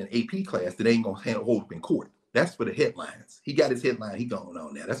banning an AP class that ain't going to hold up in court. That's for the headlines. He got his headline. He going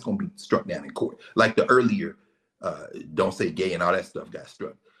on now. That's going to be struck down in court. Like the earlier don't say gay and all that stuff got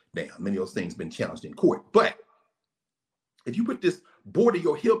struck down. Many of those things been challenged in court. But if you put this board of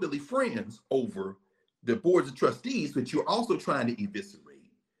your hillbilly friends over the boards of trustees, that you're also trying to eviscerate,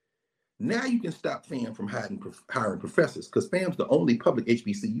 now you can stop FAM from hiring professors, because FAM's the only public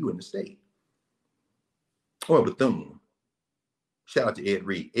HBCU in the state. Or Bethune. Shout out to Ed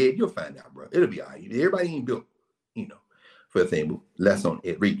Reed. Ed, you'll find out, bro. It'll be all right. Everybody ain't built, for the thing, but less on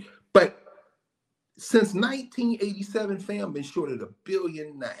Ed Reed. But since 1987, FAM been shorted $1.9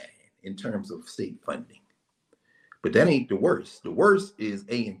 billion in terms of state funding. But that ain't the worst. The worst is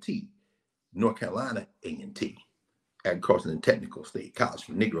A&T, North Carolina A&T, Agricultural and Technical State College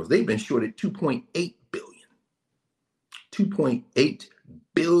for Negroes. They've been shorted $2.8 billion. $2.8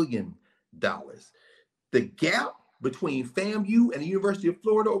 billion. The gap between FAMU and the University of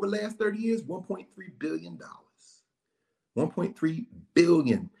Florida over the last 30 years, $1.3 billion. $1.3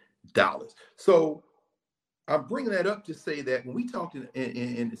 billion. So I'm bringing that up to say that when we talked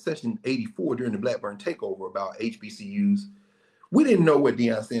in session 84 during the Blackburn takeover about HBCUs, we didn't know what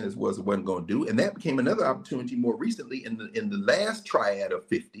Deion Sanders was or wasn't going to do. And that became another opportunity more recently in the last triad of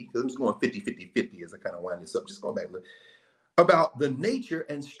 50, because I'm just going 50-50-50 as I kind of wind this up, just going back a little, about the nature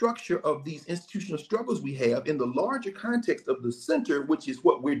and structure of these institutional struggles we have in the larger context of the center, which is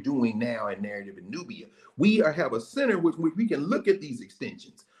what we're doing now in Narrative in Nubia. We have a center which we can look at these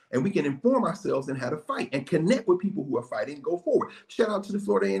extensions, and we can inform ourselves in how to fight and connect with people who are fighting and go forward. Shout out to the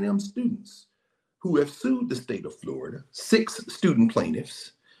Florida A&M students who have sued the state of Florida, 6 student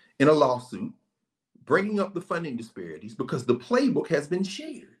plaintiffs in a lawsuit, bringing up the funding disparities because the playbook has been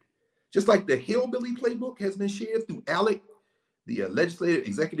shared. Just like the Hillbilly playbook has been shared through ALEC, the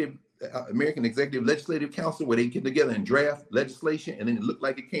American Executive Legislative Council, where they get together and draft legislation, and then it looked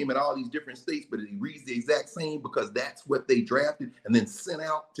like it came in all these different states, but it reads the exact same because that's what they drafted and then sent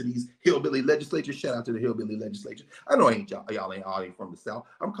out to these hillbilly legislatures. Shout out to the hillbilly legislature. I know y'all ain't all from the South.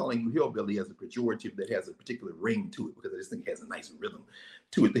 I'm calling you hillbilly as a pejorative that has a particular ring to it because this thing has a nice rhythm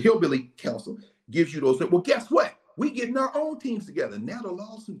to it. The Hillbilly Council gives you those. Well, guess what? We getting our own teams together. Now the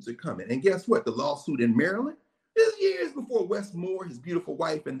lawsuits are coming. And guess what? The lawsuit in Maryland This is years before Wes Moore, his beautiful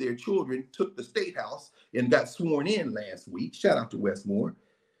wife, and their children took the State House and got sworn in last week. Shout out to Wes Moore,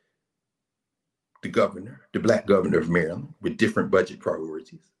 the governor, the black governor of Maryland, with different budget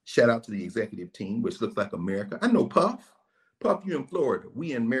priorities. Shout out to the executive team, which looks like America. I know Puff. Puff, you in Florida.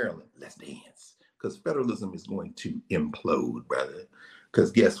 We in Maryland. Let's dance. Because federalism is going to implode, brother.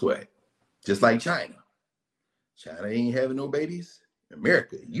 Because guess what? Just like China. China ain't having no babies.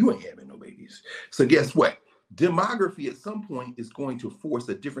 America, you ain't having no babies. So guess what? Demography at some point is going to force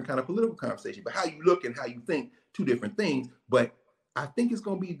a different kind of political conversation. But how you look and how you think, two different things. But I think it's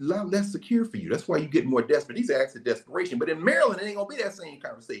going to be a lot less secure for you. That's why you get more desperate. These acts of desperation. But in Maryland, it ain't going to be that same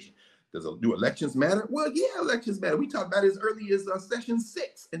conversation. Do elections matter? Well, yeah, elections matter. We talked about it as early as session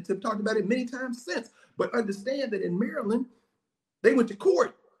 6, and Tim talked about it many times since. But understand that in Maryland, they went to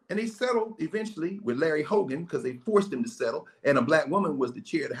court and they settled eventually with Larry Hogan because they forced him to settle. And a black woman was the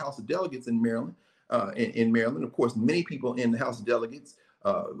chair of the House of Delegates in Maryland. In Maryland, of course, many people in the House of Delegates,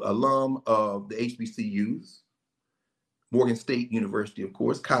 alum of the HBCUs, Morgan State University, of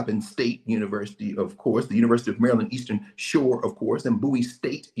course, Coppin State University, of course, the University of Maryland Eastern Shore, of course, and Bowie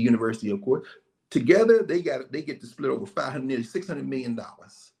State University, of course. Together, they get to split over nearly $600 million.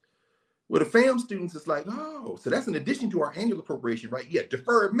 Well, the FAM students is like, oh, so that's in addition to our annual appropriation, right? Yeah,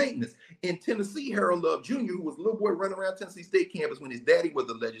 deferred maintenance. In Tennessee, Harold Love Jr., who was a little boy running around Tennessee State campus when his daddy was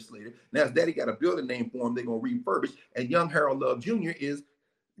a legislator. Now his daddy got a building name for him they're going to refurbish. And young Harold Love Jr. is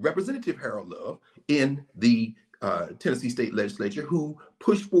Representative Harold Love in the Tennessee State Legislature, who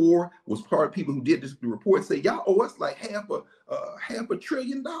pushed for, was part of people who did this, the report say, y'all owe us like half a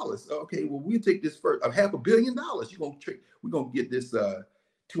trillion dollars. Okay, well, we'll take this first, $500 million. We're going to get this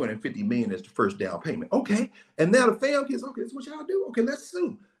 250 million as the first down payment. Okay, and now the FAM kids, okay, that's what y'all do. Okay, let's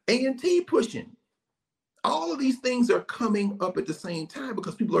sue. A&T pushing. All of these things are coming up at the same time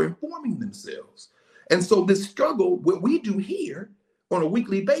because people are informing themselves. And so this struggle, what we do here on a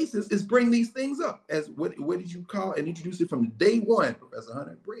weekly basis is bring these things up as what did you call and introduce it from day one, Professor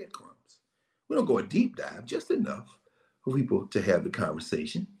Hunter, breadcrumbs. We don't go a deep dive, just enough for people to have the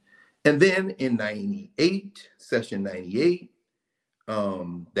conversation. And then in 98, session 98,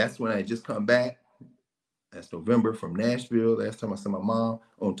 that's when I just come back. That's November from Nashville. Last time I saw my mom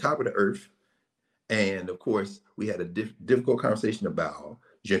on top of the earth. And of course, we had a difficult conversation about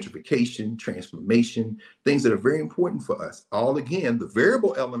gentrification, transformation, things that are very important for us. All again, the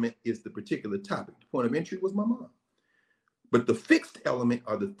variable element is the particular topic. The point of entry was my mom. But the fixed element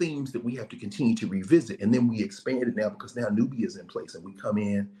are the themes that we have to continue to revisit. And then we expand it now because now Nubia is in place and we come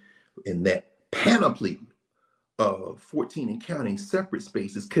in that panoply of 14 and counting separate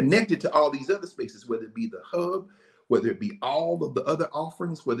spaces connected to all these other spaces, whether it be the hub, whether it be all of the other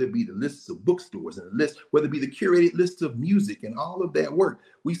offerings, whether it be the lists of bookstores and the list, whether it be the curated lists of music and all of that work.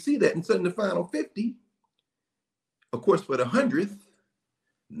 We see that. And so in the final 50, of course, for the 100th,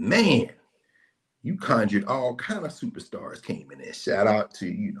 man, you conjured all kind of superstars came in there. Shout out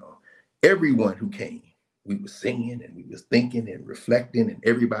to, everyone who came. We were singing and we was thinking and reflecting and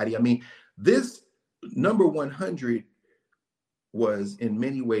everybody. I mean, this number 100 was in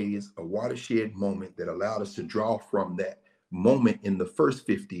many ways a watershed moment that allowed us to draw from that moment in the first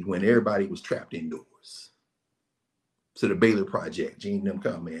 50 when everybody was trapped indoors. So the Baylor Project, Gene them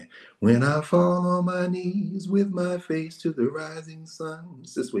comment, when I fall on my knees with my face to the rising sun.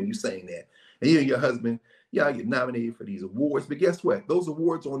 It's just when you sang that. And you and your husband, y'all get nominated for these awards. But guess what? Those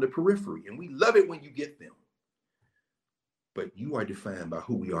awards are on the periphery and we love it when you get them. But you are defined by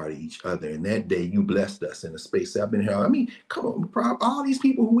who we are to each other. And that day you blessed us in the space I've been here. I mean, come on, all these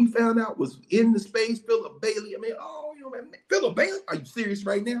people who we found out was in the space, Philip Bailey. I mean, Philip Bailey, are you serious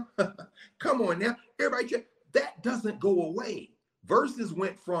right now? Come on now. Everybody, that doesn't go away. Versus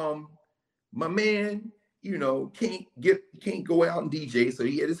went from my man, can't go out and DJ, so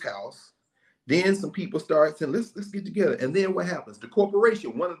he at his house. Then some people start saying, let's get together. And then what happens? The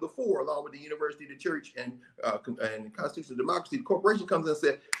corporation, one of the four, along with the university, the church, and Constitution of Democracy, the corporation comes in and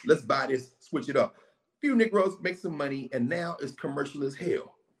says, let's buy this, switch it up. A few Negroes make some money, and now it's commercial as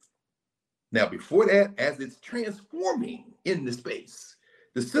hell. Now, before that, as it's transforming in the space,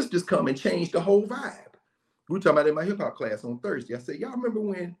 the sisters come and change the whole vibe. We were talking about it in my hip hop class on Thursday. I said, y'all remember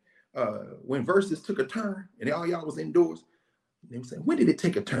when Versus took a turn and all y'all was indoors? They were saying, when did it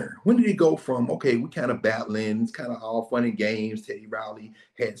take a turn? When did it go from, okay, we kind of battling, it's kind of all fun and games. Teddy Riley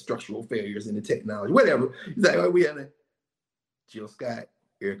had structural failures in the technology, whatever. He's like, we had Jill Scott,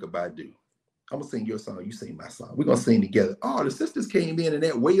 Erykah Badu. I'm gonna sing your song, you sing my song. We're gonna sing together. Oh, the sisters came in and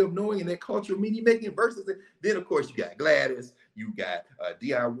that way of knowing and that cultural meaning making verses. Then of course you got Gladys, you got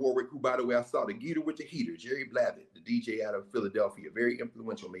Dionne Warwick, who by the way I saw the Geeter with the Heater, Jerry Blavitt, the DJ out of Philadelphia, very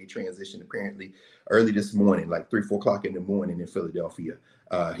influential, made transition apparently early this morning, like 3, 4 o'clock in the morning in Philadelphia.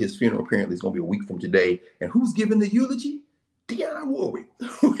 His funeral apparently is gonna be a week from today. And who's giving the eulogy? Dionne Warwick.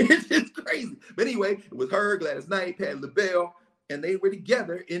 It's just crazy. But anyway, it was her, Gladys Knight, Patti LaBelle, and they were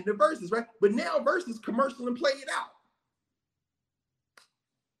together in the verses, right? But now verses commercial and play it out.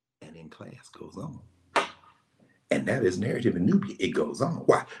 And then class goes on. And that is narrative in Nubia. It goes on.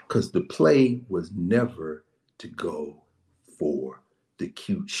 Why? Because the play was never to go for the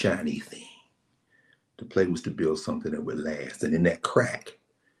cute, shiny thing. The play was to build something that would last. And in that crack,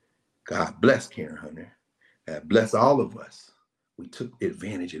 God bless Karen Hunter. God bless all of us. We took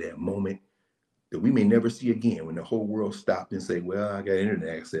advantage of that moment that we may never see again when the whole world stopped and say, well, I got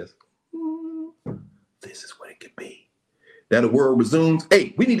internet access. This is what it could be. Now the world resumes.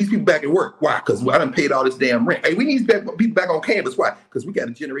 Hey, we need these people back at work. Why? Because I done paid all this damn rent. Hey, we need these people back on campus. Why? Because we got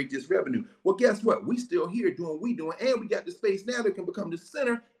to generate this revenue. Well, guess what? We still here doing what we doing, and we got the space now that can become the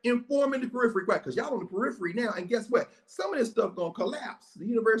center, informing the periphery. Why? Because y'all on the periphery now, and guess what? Some of this stuff gonna collapse. The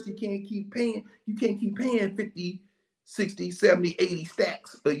university can't keep paying. You can't keep paying 50, 60, 70, 80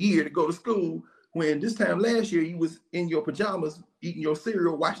 stacks a year to go to school, when this time last year you was in your pajamas eating your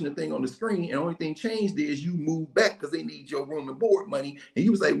cereal, watching the thing on the screen, and the only thing changed is you moved back because they need your room and board money, and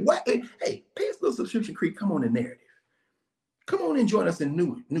you was like, what? Hey, pay us a little subscription creep. Come on in narrative. Come on and join us in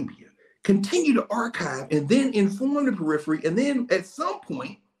Nubia. Continue to archive and then inform the periphery, and then at some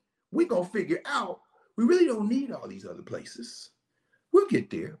point we're gonna figure out we really don't need all these other places. We'll get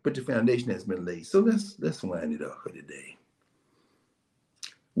there, but the foundation has been laid. So let's wind it up for today.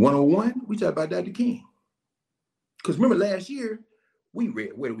 101, we talked about Dr. King. Because remember last year, we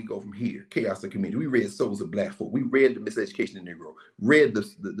read, where do we go from here? Chaos and Community. We read Souls of Black Folk. We read The Miseducation of the Negro. Read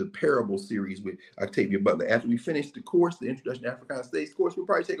the Parable series with Octavia Butler. After we finished the course, the Introduction to Africana Studies course, we'll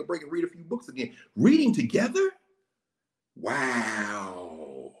probably take a break and read a few books again. Reading together?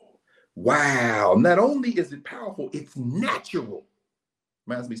 Wow. Wow. Not only is it powerful, it's natural.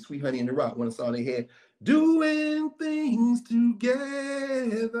 Reminds me of Sweet Honey in the Rock, one song they had. Doing things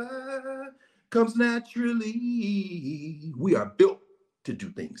together comes naturally. We are built to do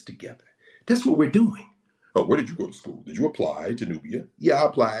things together. That's what we're doing. Oh, where did you go to school? Did you apply to Nubia? Yeah, I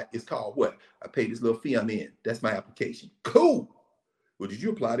applied. It's called what? I paid this little fee, I'm in. That's my application. Cool. Well, did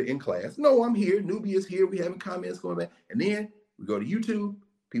you apply to in class? No, I'm here. Nubia's here. We having comments going back. And then we go to YouTube.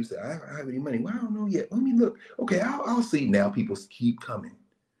 People say, I don't have any money. Well, I don't know yet. Let me look. Okay, I'll see now. People keep coming.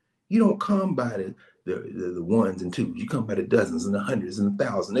 You don't come by the ones and twos. You come by the dozens and the hundreds and the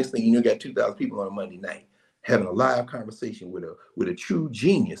thousands. Next thing you know, you got 2,000 people on a Monday night having a live conversation with a true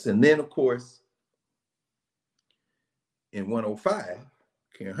genius. And then, of course, in 105,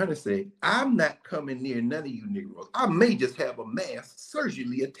 Karen Hunter said, I'm not coming near none of you Negroes. I may just have a mask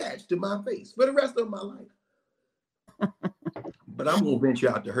surgically attached to my face for the rest of my life. But I'm going to venture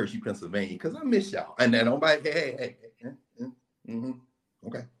out to Hershey, Pennsylvania, because I miss y'all. And then nobody, hey.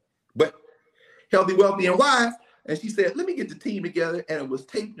 Okay. But healthy, wealthy, and wise. And she said, let me get the team together. And it was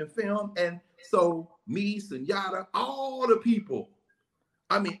taped and filmed. And so me, Sunyata, all the people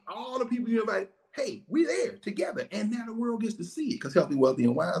you invite, hey, we're there together. And now the world gets to see it because Healthy, Wealthy,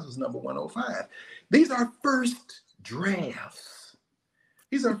 and Wise was number 105. These are first drafts.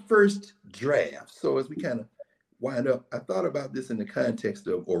 So as we kind of wind up, I thought about this in the context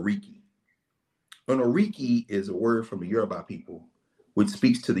of Oriki. An Oriki is a word from the Yoruba people, which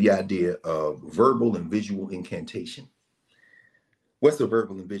speaks to the idea of verbal and visual incantation. What's a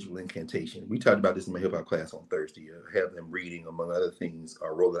verbal and visual incantation? We talked about this in my hip hop class on Thursday. I have them reading, among other things,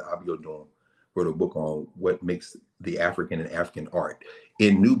 Roland Abiodun wrote a book on what makes the African and African art.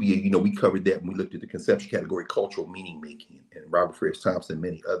 In Nubia, we covered that when we looked at the conceptual category, cultural meaning making, and Robert Farris Thompson and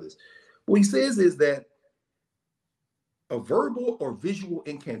many others. What he says is that a verbal or visual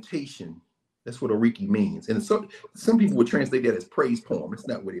incantation, that's what Oriki means. And some people would translate that as praise poem. It's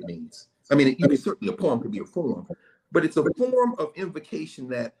not what it means. I mean, certainly a poem could be a form, but it's a form of invocation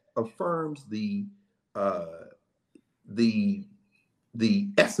that affirms the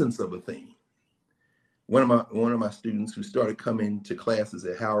essence of a thing. One of my students who started coming to classes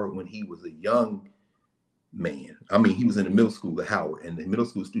at Howard when he was a young man. I mean, he was in the middle school at Howard, and the middle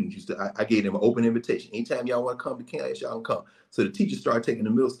school students used to, I gave them an open invitation. Anytime y'all want to come to campus, y'all can come. So the teachers started taking the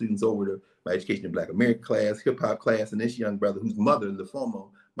middle students over to my Education in Black American class, hip hop class, and this young brother whose mother,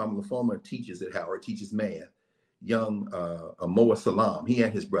 Mama LaForma, teaches at Howard, teaches math. Young Amoa Salam, he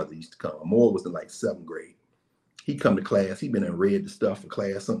and his brother used to come. Amoa was in like 7th grade. He come to class. He been and read the stuff for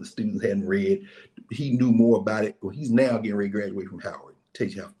class. Some of the students hadn't read. He knew more about it. Well, he's now getting ready to graduate from Howard.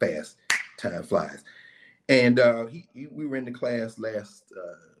 Tells you how fast time flies. And we were in the class last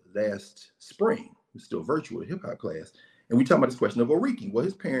spring. It's still virtual hip hop class. And we talking about this question of Oriki. Well,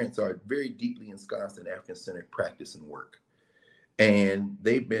 his parents are very deeply ensconced in African-centered practice and work. And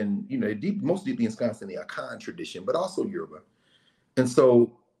they've been, most deeply ensconced in the Akan tradition, but also Yoruba. And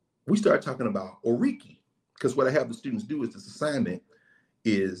so we started talking about Oriki, because what I have the students do is this assignment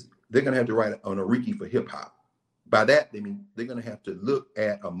is they're going to have to write an Oriki for hip hop. By that, they mean they're going to have to look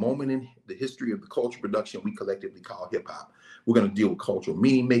at a moment in the history of the cultural production we collectively call hip hop. We're going to deal with cultural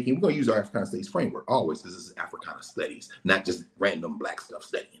meaning making. We're going to use our Africana Studies framework always, because this is Africana Studies, not just random Black stuff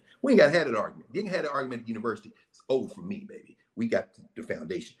studying. We ain't got to have that argument. You ain't had an argument at university. It's over for me, baby. We got the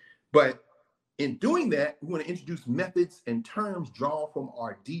foundation. But in doing that, we want to introduce methods and terms drawn from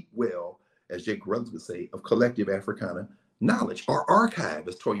our deep well, as Jake Carruthers would say, of collective Africana knowledge. Our archive,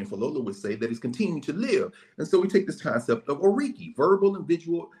 as Toyin Falola would say, that is continuing to live. And so we take this concept of Oriki, verbal and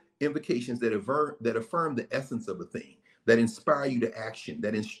visual invocations that affirm the essence of a thing, that inspire you to action,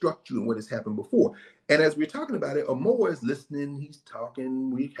 that instruct you in what has happened before. And as we're talking about it, Amoa is listening, he's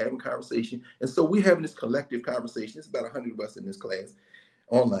talking, we're having conversation. And so we're having this collective conversation. It's about 100 of us in this class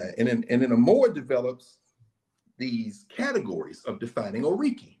online. And then Amoa develops these categories of defining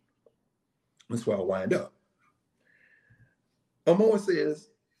Oriki. That's where I'll wind up. Amoa says,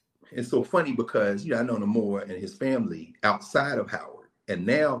 it's so funny because, I know Amoa and his family outside of Howard. And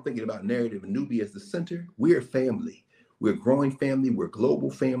now thinking about narrative and Nubia as the center, we're a family. We're a growing family. We're a global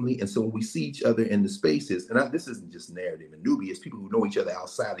family. And so when we see each other in the spaces, and this isn't just narrative and Nubia, it's people who know each other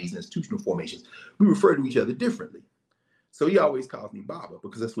outside of these institutional formations, we refer to each other differently. So he always calls me Baba,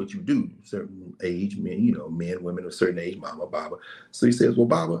 because that's what you do. Certain age, men, men, women of a certain age, Mama, Baba. So he says, well,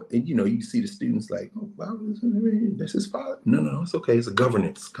 Baba, and you see the students like, oh, Baba, that's his father. No, it's okay. It's a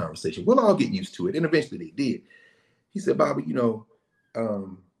governance conversation. We'll all get used to it. And eventually they did. He said, Baba, and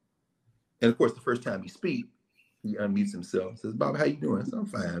of course, the first time he speaks, he unmutes himself, says, Baba, how you doing? I said, I'm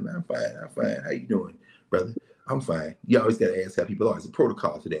fine, man. I'm fine. How you doing, brother? I'm fine. You always got to ask how people are. It's a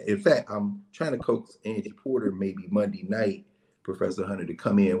protocol to that. In fact, I'm trying to coax Angie Porter maybe Monday night, Professor Hunter, to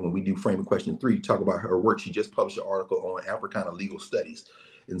come in when we do Framing Question 3 to talk about her work. She just published an article on Africana legal studies.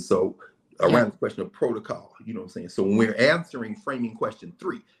 And so around the question of protocol, you know what I'm saying? So when we're answering Framing Question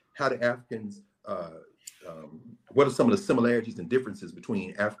 3, how do Africans, what are some of the similarities and differences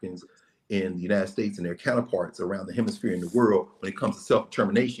between Africans in the United States and their counterparts around the hemisphere and the world when it comes to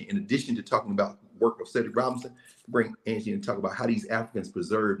self-determination, in addition to talking about work of Cedric Robinson, bring Angie and talk about how these Africans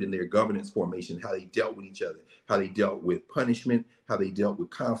preserved in their governance formation, how they dealt with each other, how they dealt with punishment, how they dealt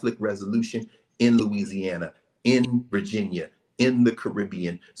with conflict resolution in Louisiana, in Virginia, in the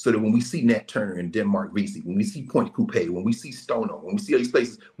Caribbean, so that when we see Nat Turner and Denmark Vesey, when we see Point Coupe, when we see Stono, when we see all these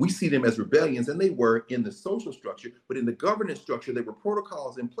places, we see them as rebellions, and they were in the social structure, but in the governance structure, there were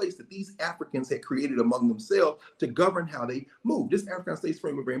protocols in place that these Africans had created among themselves to govern how they move. This African States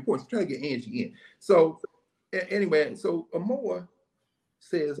framework is very important. So I'm trying to get Angie in. So anyway, so Amoa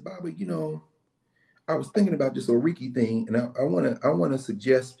says, Baba, I was thinking about this Oriki thing, and I want to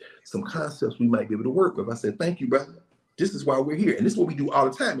suggest some concepts we might be able to work with. I said, thank you, brother. This is why we're here. And this is what we do all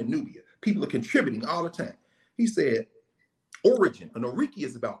the time in Nubia. People are contributing all the time. He said, origin. An Oriki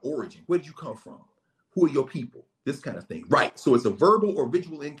is about origin. Where did you come from? Who are your people? This kind of thing. Right. So it's a verbal or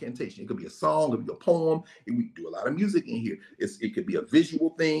visual incantation. It could be a song, it could be a poem. We do a lot of music in here. It could be a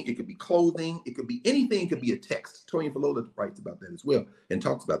visual thing. It could be clothing. It could be anything. It could be a text. Toyin Falola writes about that as well and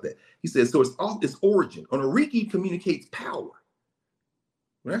talks about that. He says, so it's origin. An Oriki communicates power.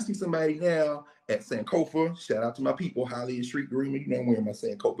 When I see somebody now at Sankofa, shout out to my people, Holly and Shriek Garima, I'm wearing my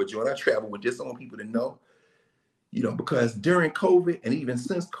Sankofa joint. I travel with this. I want people to know, because during COVID and even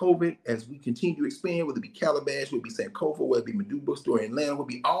since COVID, as we continue to expand, whether it be Calabash, whether it be Sankofa, whether it be Madu Bookstore in Atlanta, whether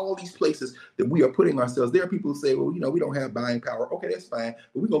it be all these places that we are putting ourselves. There are people who say, well, we don't have buying power. Okay, that's fine.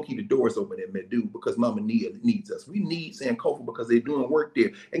 But we're going to keep the doors open at Madu because Mama Nia needs us. We need Sankofa because they're doing work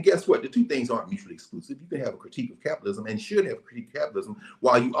there. And guess what? The two things aren't mutually exclusive. You can have a critique of capitalism and should have a critique of capitalism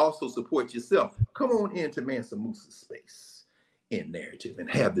while you also support yourself. Come on into Mansa Musa's space in narrative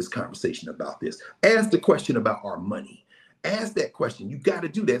and have this conversation about this. Ask the question about our money. Ask that question. You got to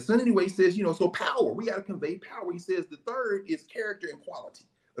do that. So anyway, he says, so power, we got to convey power. He says the third is character and quality.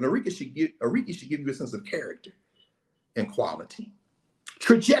 And Oriki should give you a sense of character and quality.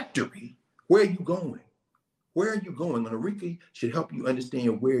 Trajectory, where are you going? Where are you going? And Oriki should help you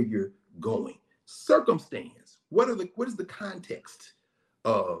understand where you're going. Circumstance, what is the context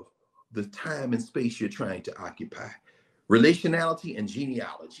of the time and space you're trying to occupy? Relationality and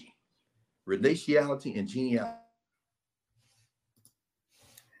genealogy. Relationality and genealogy.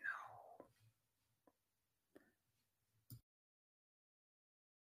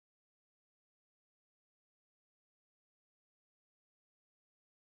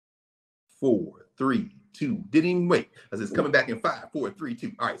 4, 3, 2. Didn't even wait. I said, it's coming back in 5, 4, 3,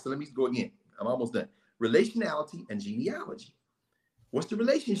 2. All right, so let me go again. I'm almost done. Relationality and genealogy. What's the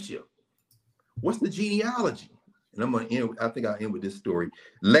relationship? What's the genealogy? And I'm going to end, I think I'll end with this story.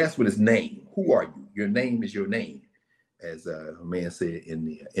 Last one is name. Who are you? Your name is your name. As a man said in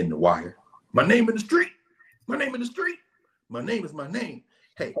the Wire. My name in the street. My name in the street. My name is my name.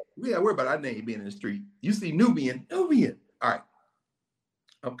 Hey, we got to worry about our name being in the street. You see Nubian. All right.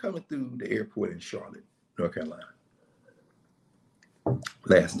 I'm coming through the airport in Charlotte, North Carolina.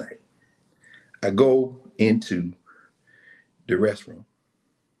 Last night. I go into the restroom.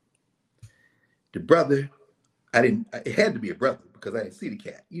 The brother, it had to be a brother because I didn't see the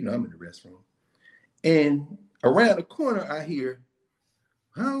cat. You know, I'm in the restroom. And around the corner, I hear,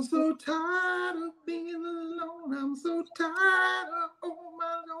 I'm so tired of being alone. I'm so tired of all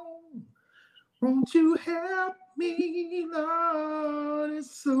my own. Won't you help me, Lord,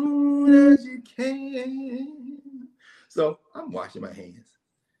 as soon as you can? So I'm washing my hands.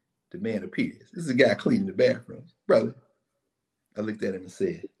 The man appears. This is a guy cleaning the bathroom. Brother, I looked at him and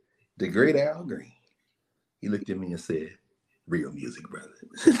said, the great Al Green. He looked at me and said, real music, brother.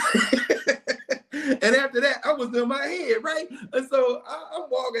 And after that, I was in my head, right? And so I'm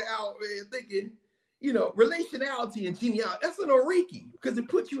walking out, man, thinking, you know, relationality and genealogy, that's an Oriki because it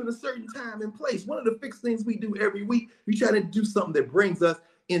puts you in a certain time and place. One of the fixed things we do every week, we try to do something that brings us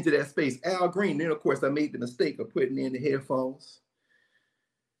into that space. Al Green, then of course I made the mistake of putting in the headphones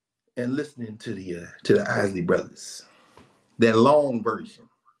and listening to the Isley Brothers, that long version.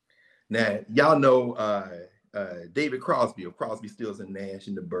 Now, y'all know David Crosby of Crosby, Stills and Nash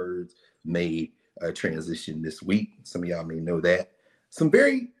and the Byrds made a transition this week. Some of y'all may know that. Some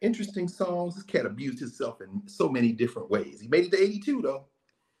very interesting songs. This cat abused himself in so many different ways. He made it to 82 though.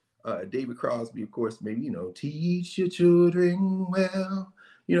 David Crosby, of course, maybe, you know, teach your children well.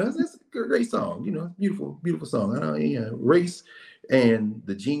 You know, that's a great song. You know, beautiful, beautiful song. I know, yeah, race and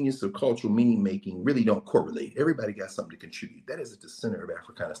the genius of cultural meaning making really don't correlate. Everybody got something to contribute. That is at the center of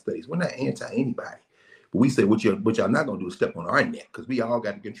Africana studies. We're not anti anybody, but we say what y'all not gonna do is step on our neck because we all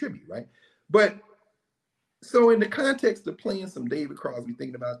got to contribute, right? But so in the context of playing some David Crosby,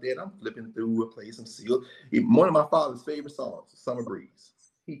 thinking about that, I'm flipping through and play some Seal. One of my father's favorite songs, Summer Breeze.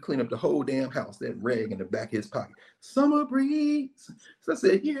 He cleaned up the whole damn house, that rag in the back of his pocket. Summer Breeze. So I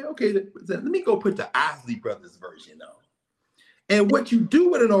said, yeah, okay, let me go put the Isley Brothers version on. And what you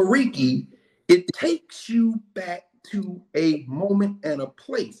do with an Oriki, it takes you back to a moment and a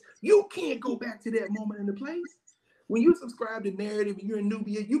place. You can't go back to that moment and the place. When you subscribe to Narrative and you're in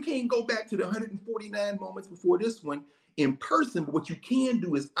Nubia, you can't go back to the 149 moments before this one in person. But what you can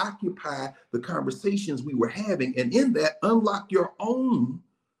do is occupy the conversations we were having, and in that, unlock your own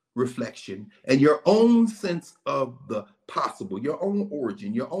reflection and your own sense of the possible, your own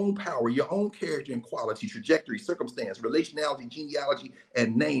origin, your own power, your own character and quality, trajectory, circumstance, relationality, genealogy,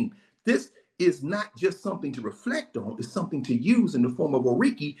 and name. This is not just something to reflect on, it's something to use in the form of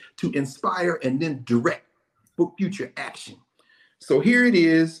Oriki to inspire and then direct for future action. So here it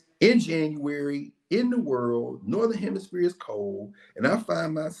is in January in the world, Northern Hemisphere is cold, and I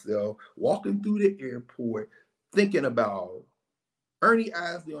find myself walking through the airport thinking about Ernie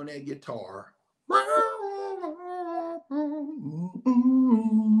Isley on that guitar.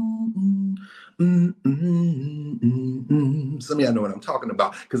 Some of y'all know what I'm talking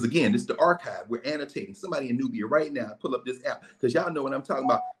about. Because again, this is the archive. We're annotating. Somebody in Nubia right now, pull up this app because y'all know what I'm talking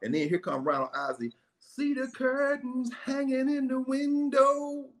about. And then here comes Ronald Isley. See the curtains hanging in the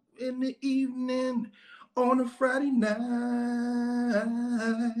window in the evening on a Friday night.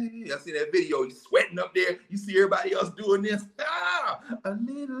 I see that video. He's sweating up there. You see everybody else doing this. A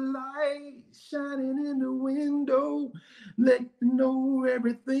little light shining in the window. Let you know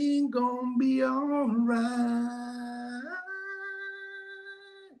everything gonna be all right.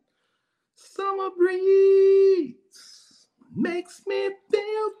 Summer breeze makes me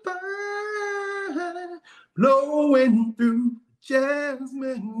feel fine, blowing through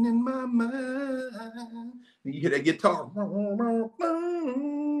jasmine in my mind. And you hear that guitar.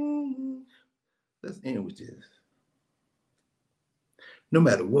 Let's end with this. No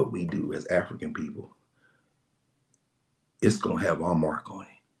matter what we do as African people, it's going to have our mark on it.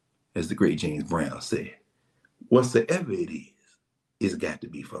 As the great James Brown said, whatsoever it is, it's got to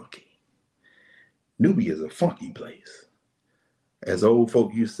be funky. Nubia is a funky place. As old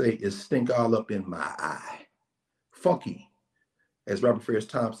folk used to say, it stink all up in my eye. Funky. As Robert Farris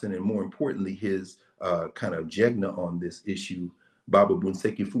Thompson, and more importantly, his kind of jegna on this issue, Baba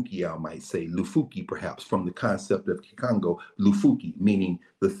Bunseki Fukiyao might say, Lufuki perhaps, from the concept of Kikongo, Lufuki, meaning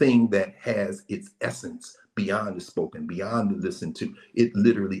the thing that has its essence beyond the spoken, beyond the listened to. It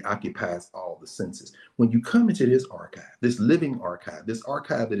literally occupies all the senses. When you come into this archive, this living archive, this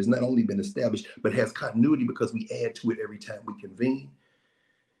archive that has not only been established, but has continuity because we add to it every time we convene,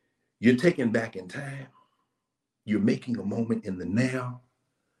 you're taken back in time. You're making a moment in the now,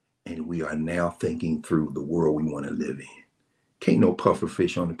 and we are now thinking through the world we want to live in. Can't no puffer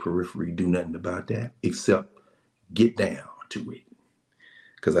fish on the periphery do nothing about that except get down to it.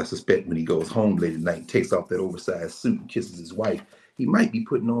 Because I suspect when he goes home late at night and takes off that oversized suit and kisses his wife, he might be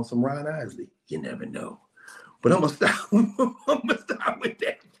putting on some Ron Isley. You never know. But I'm gonna stop. I'm gonna stop with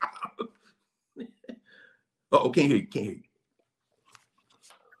that. Oh, can't hear you. Can't hear you.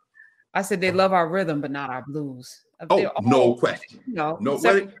 I said they love our rhythm, but not our blues. Oh, no question. No,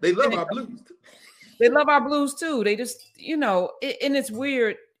 they love our blues. They love our blues too. They just, and it's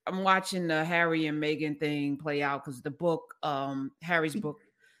weird. I'm watching the Harry and Meghan thing play out because the book, Harry's book,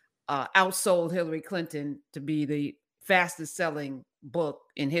 outsold Hillary Clinton to be the fastest selling book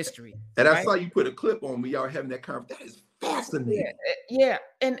in history. And right? I saw you put a clip on me. Y'all having that conversation. That is fascinating. Yeah.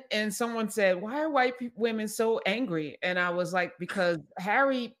 And someone said, why are white women so angry? And I was like, because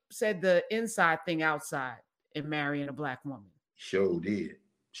Harry said the inside thing outside in marrying a black woman. Sure did.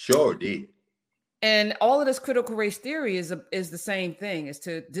 And all of this critical race theory is the same thing, is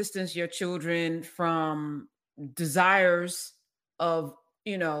to distance your children from desires of,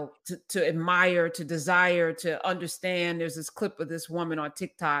 to admire, to desire, to understand. There's this clip of this woman on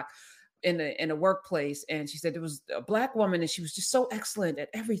TikTok in a workplace, and she said there was a black woman and she was just so excellent at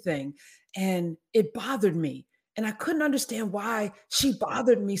everything, and it bothered me, and I couldn't understand why she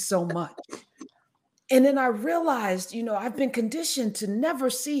bothered me so much. And then I realized, I've been conditioned to never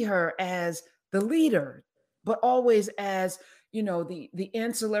see her as the leader, but always as, the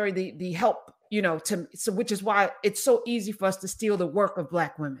ancillary, the help, so which is why it's so easy for us to steal the work of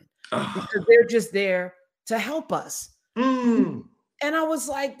black women because they're just there to help us. And I was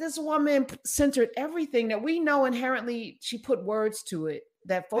like, this woman centered everything that we know inherently. She put words to it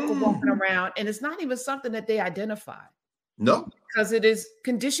that folk are walking around, and it's not even something that they identify. No, because it is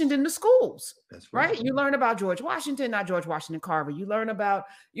conditioned in the schools. That's right. You learn about George Washington, not George Washington Carver. You learn about,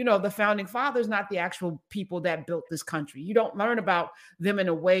 the founding fathers, not the actual people that built this country. You don't learn about them in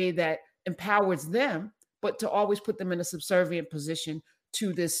a way that empowers them, but to always put them in a subservient position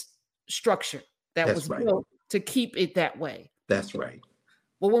to this structure that was built to keep it that way. That's right.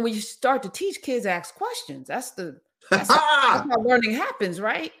 Well, when we start to teach kids ask questions, that's how learning happens,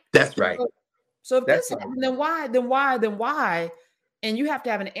 right? That's right. So if this happened, then why? And you have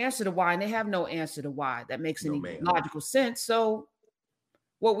to have an answer to why, and they have no answer to why that makes any logical sense. So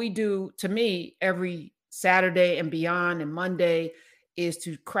what we do, to me, every Saturday and beyond and Monday is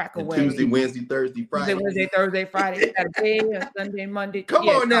to crack away. Tuesday, Wednesday, Thursday, Friday. Tuesday, Wednesday, Thursday, Friday, Saturday, Sunday, Monday. Come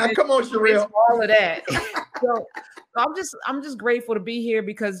on, Sherelle. All of that. So I'm just grateful to be here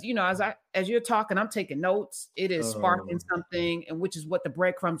because, as you're talking, I'm taking notes. It is sparking something, and which is what the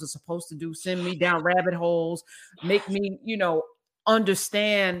breadcrumbs are supposed to do. Send me down rabbit holes, make me,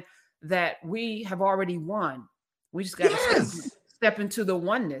 understand that we have already won. We just got to step into the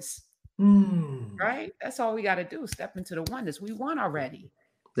oneness. Right? That's all we got to do. Step into the oneness. We won already.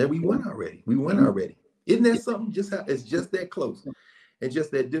 We won already. Isn't that something? It's just that close and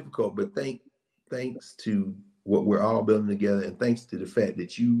just that difficult. But thanks to what we're all building together, and thanks to the fact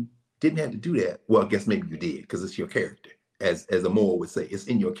that you didn't have to do that. Well, I guess maybe you did, because it's your character. As Amor would say, it's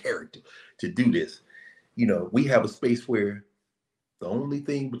in your character to do this. We have a space where the only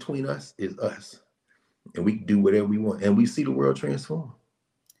thing between us is us, and we can do whatever we want, and we see the world transform.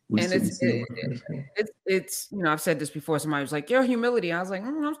 It's I've said this before. Somebody was like, your humility. I was like,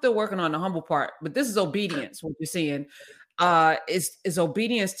 I'm still working on the humble part, but this is obedience. What you're seeing is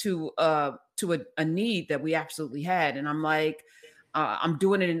obedience to a need that we absolutely had. And I'm like, I'm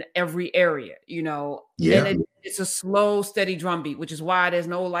doing it in every area, and it's a slow, steady drumbeat, which is why there's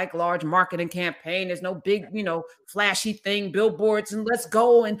no large marketing campaign. There's no big, flashy thing, billboards and let's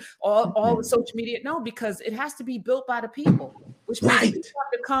go and all the social media. No, because it has to be built by the people, which means you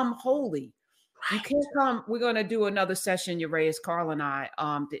have to come holy. You can't come. We're going to do another session, Urias, Carl, and I,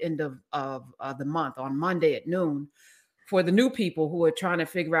 the end of the month on Monday at noon for the new people who are trying to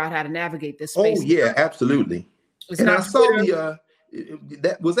figure out how to navigate this space. Oh yeah, absolutely. And I saw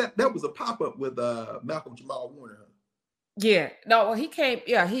that was a pop-up with Malcolm Jamal Warner. Yeah. No, he came.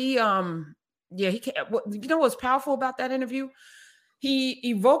 Yeah, he came. What's powerful about that interview? He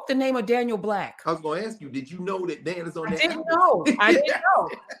evoked the name of Daniel Black. I was going to ask you, did you know that Dan is on that album? I didn't know.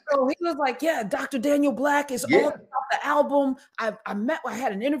 So he was like, yeah, Dr. Daniel Black is all about the album. I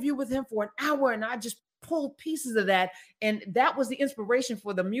had an interview with him for an hour, and I just pulled pieces of that. And that was the inspiration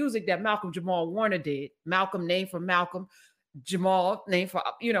for the music that Malcolm Jamal Warner did. Malcolm, named for Malcolm. Jamal, named for,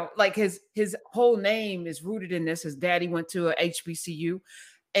 like his whole name is rooted in this. His daddy went to a HBCU,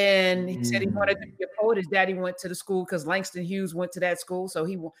 and he said he wanted to be a poet. His daddy went to the school because Langston Hughes went to that school, so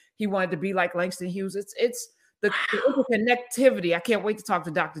he wanted to be like Langston Hughes. It's the interconnectivity. I can't wait to talk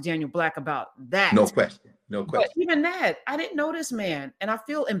to Dr. Daniel Black about that. No question. But even that, I didn't know this man, and I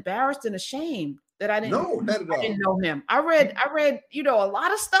feel embarrassed and ashamed that I didn't. No, not at all. I didn't know him. I read, a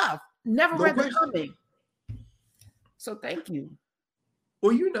lot of stuff. Never read the coming. So thank you.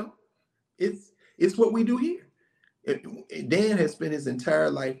 Well, it's what we do here. Dan has spent his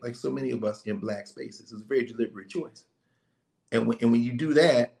entire life, like so many of us, in Black spaces. It's a very deliberate choice. And when you do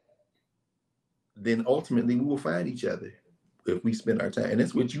that, then ultimately we will find each other if we spend our time. And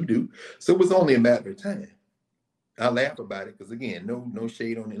that's what you do. So it was only a matter of time. I laugh about it because, again, no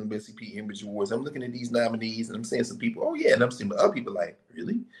shade on the NAACP Image Awards. I'm looking at these nominees and I'm saying some people, oh yeah, and I'm seeing other people like,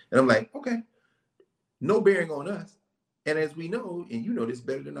 really? And I'm like, okay, no bearing on us. And as we know, and you know this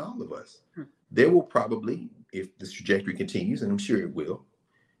better than all of us, there will probably, if this trajectory continues, and I'm sure it will,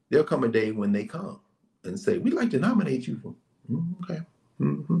 there'll come a day when they come and say, we'd like to nominate you for, okay.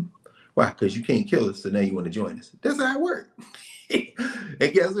 Mm-hmm. Why? Because you can't kill us, so now you want to join us. That's how it works.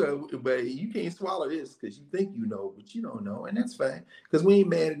 And guess what? But you can't swallow this because you think you know, but you don't know, and that's fine. Because we ain't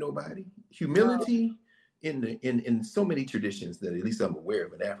mad at nobody. Humility in so many traditions that at least I'm aware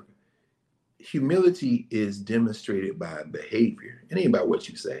of in Africa, humility is demonstrated by behavior. It ain't about what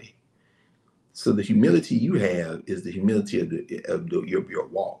you say. So the humility you have is the humility of your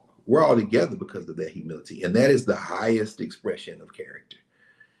walk. We're all together because of that humility, and that is the highest expression of character.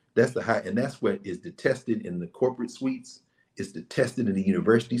 That's and that's what is detested in the corporate suites. It's detested in the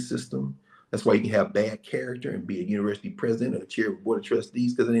university system. That's why you can have bad character and be a university president or a chair of the board of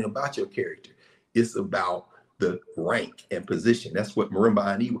trustees, because it ain't about your character. It's about the rank and position. That's what Marimba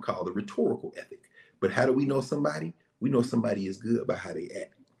Ani would call the rhetorical ethic. But how do we know somebody? We know somebody is good by how they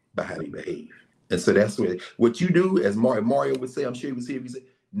act, by how they behave. And so that's what you do, as Mario would say, I'm sure he would say, if you say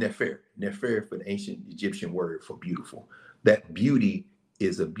nefer for the ancient Egyptian word for beautiful. That beauty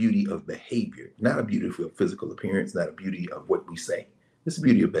is a beauty of behavior, not a beauty of physical appearance, not a beauty of what we say. It's a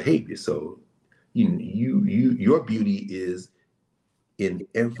beauty of behavior. So your beauty is in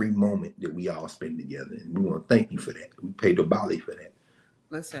every moment that we all spend together. And we want to thank you for that. We pay Dobali for that.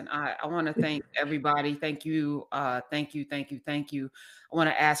 Listen, I want to thank everybody. Thank you. Thank you. I want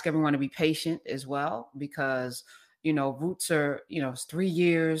to ask everyone to be patient as well, because, roots are, it's 3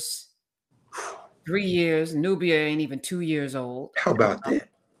 years. 3 years. Nubia ain't even 2 years old. How about that?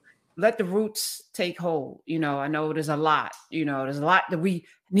 Let the roots take hold. I know there's a lot, there's a lot that we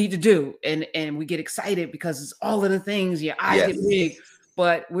need to do. And we get excited because it's all of the things, your eyes get big.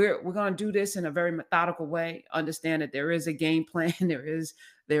 But we're going to do this in a very methodical way. Understand that there is a game plan. There is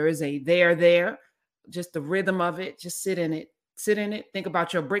a there. Just the rhythm of it. Just sit in it. Think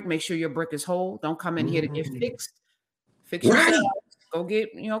about your brick. Make sure your brick is whole. Don't come in here to get fixed. Fix yourself. Go get,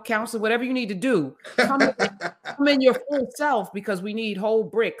 counseling, whatever you need to do. Come in your full self, because we need whole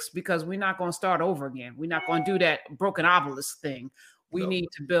bricks, because we're not going to start over again. We're not going to do that broken obelisk thing. We need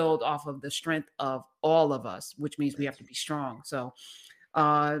to build off of the strength of all of us, which means we have to be strong. So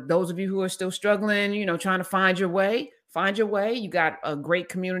those of you who are still struggling, trying to find your way. You got a great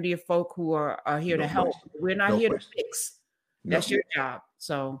community of folk who are here to help. We're not here to fix. That's your job.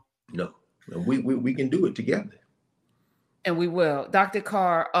 So we can do it together. And we will. Dr.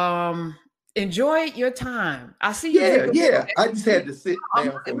 Carr, enjoy your time. I see you. Yeah. I just had to sit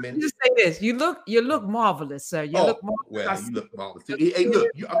down for a minute. Just say this. You look marvelous, sir. You look marvelous. Well, you look marvelous too. Hey, look,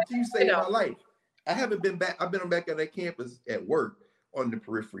 you saved my life. I haven't been back. I've been back on that campus at work on the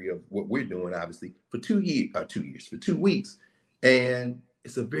periphery of what we're doing, obviously, for 2 weeks. And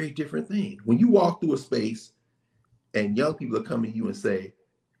it's a very different thing. When you walk through a space and young people are coming to you and say,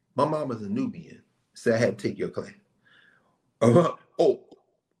 my mama's a Nubian, say I had to take your class. I'll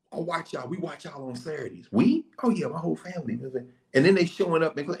watch y'all. We watch y'all on Saturdays. We? Oh yeah, my whole family. And then they showing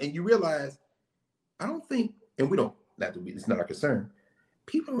up and you realize, I don't think, and we don't, it's not our concern.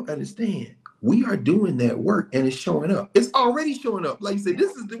 People don't understand. We are doing that work and it's showing up. It's already showing up. Like you said,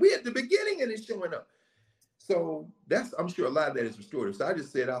 we at the beginning and it's showing up. So I'm sure a lot of that is restorative. So I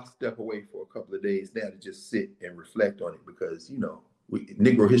just said I'll step away for a couple of days now to just sit and reflect on it, because,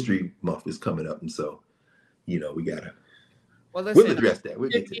 Negro History Month is coming up. And so, we gotta. Well, listen, we'll address that. We'll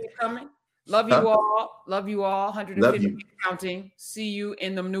get to that. Coming. Love you all. Love you all. 150 counting. See you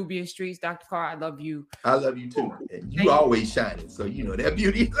in the Nubian streets. Dr. Carr, I love you. I love you too. And you always shining. So that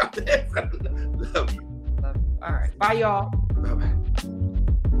beauty is out there. Love you. All right. Bye, y'all. Bye-bye.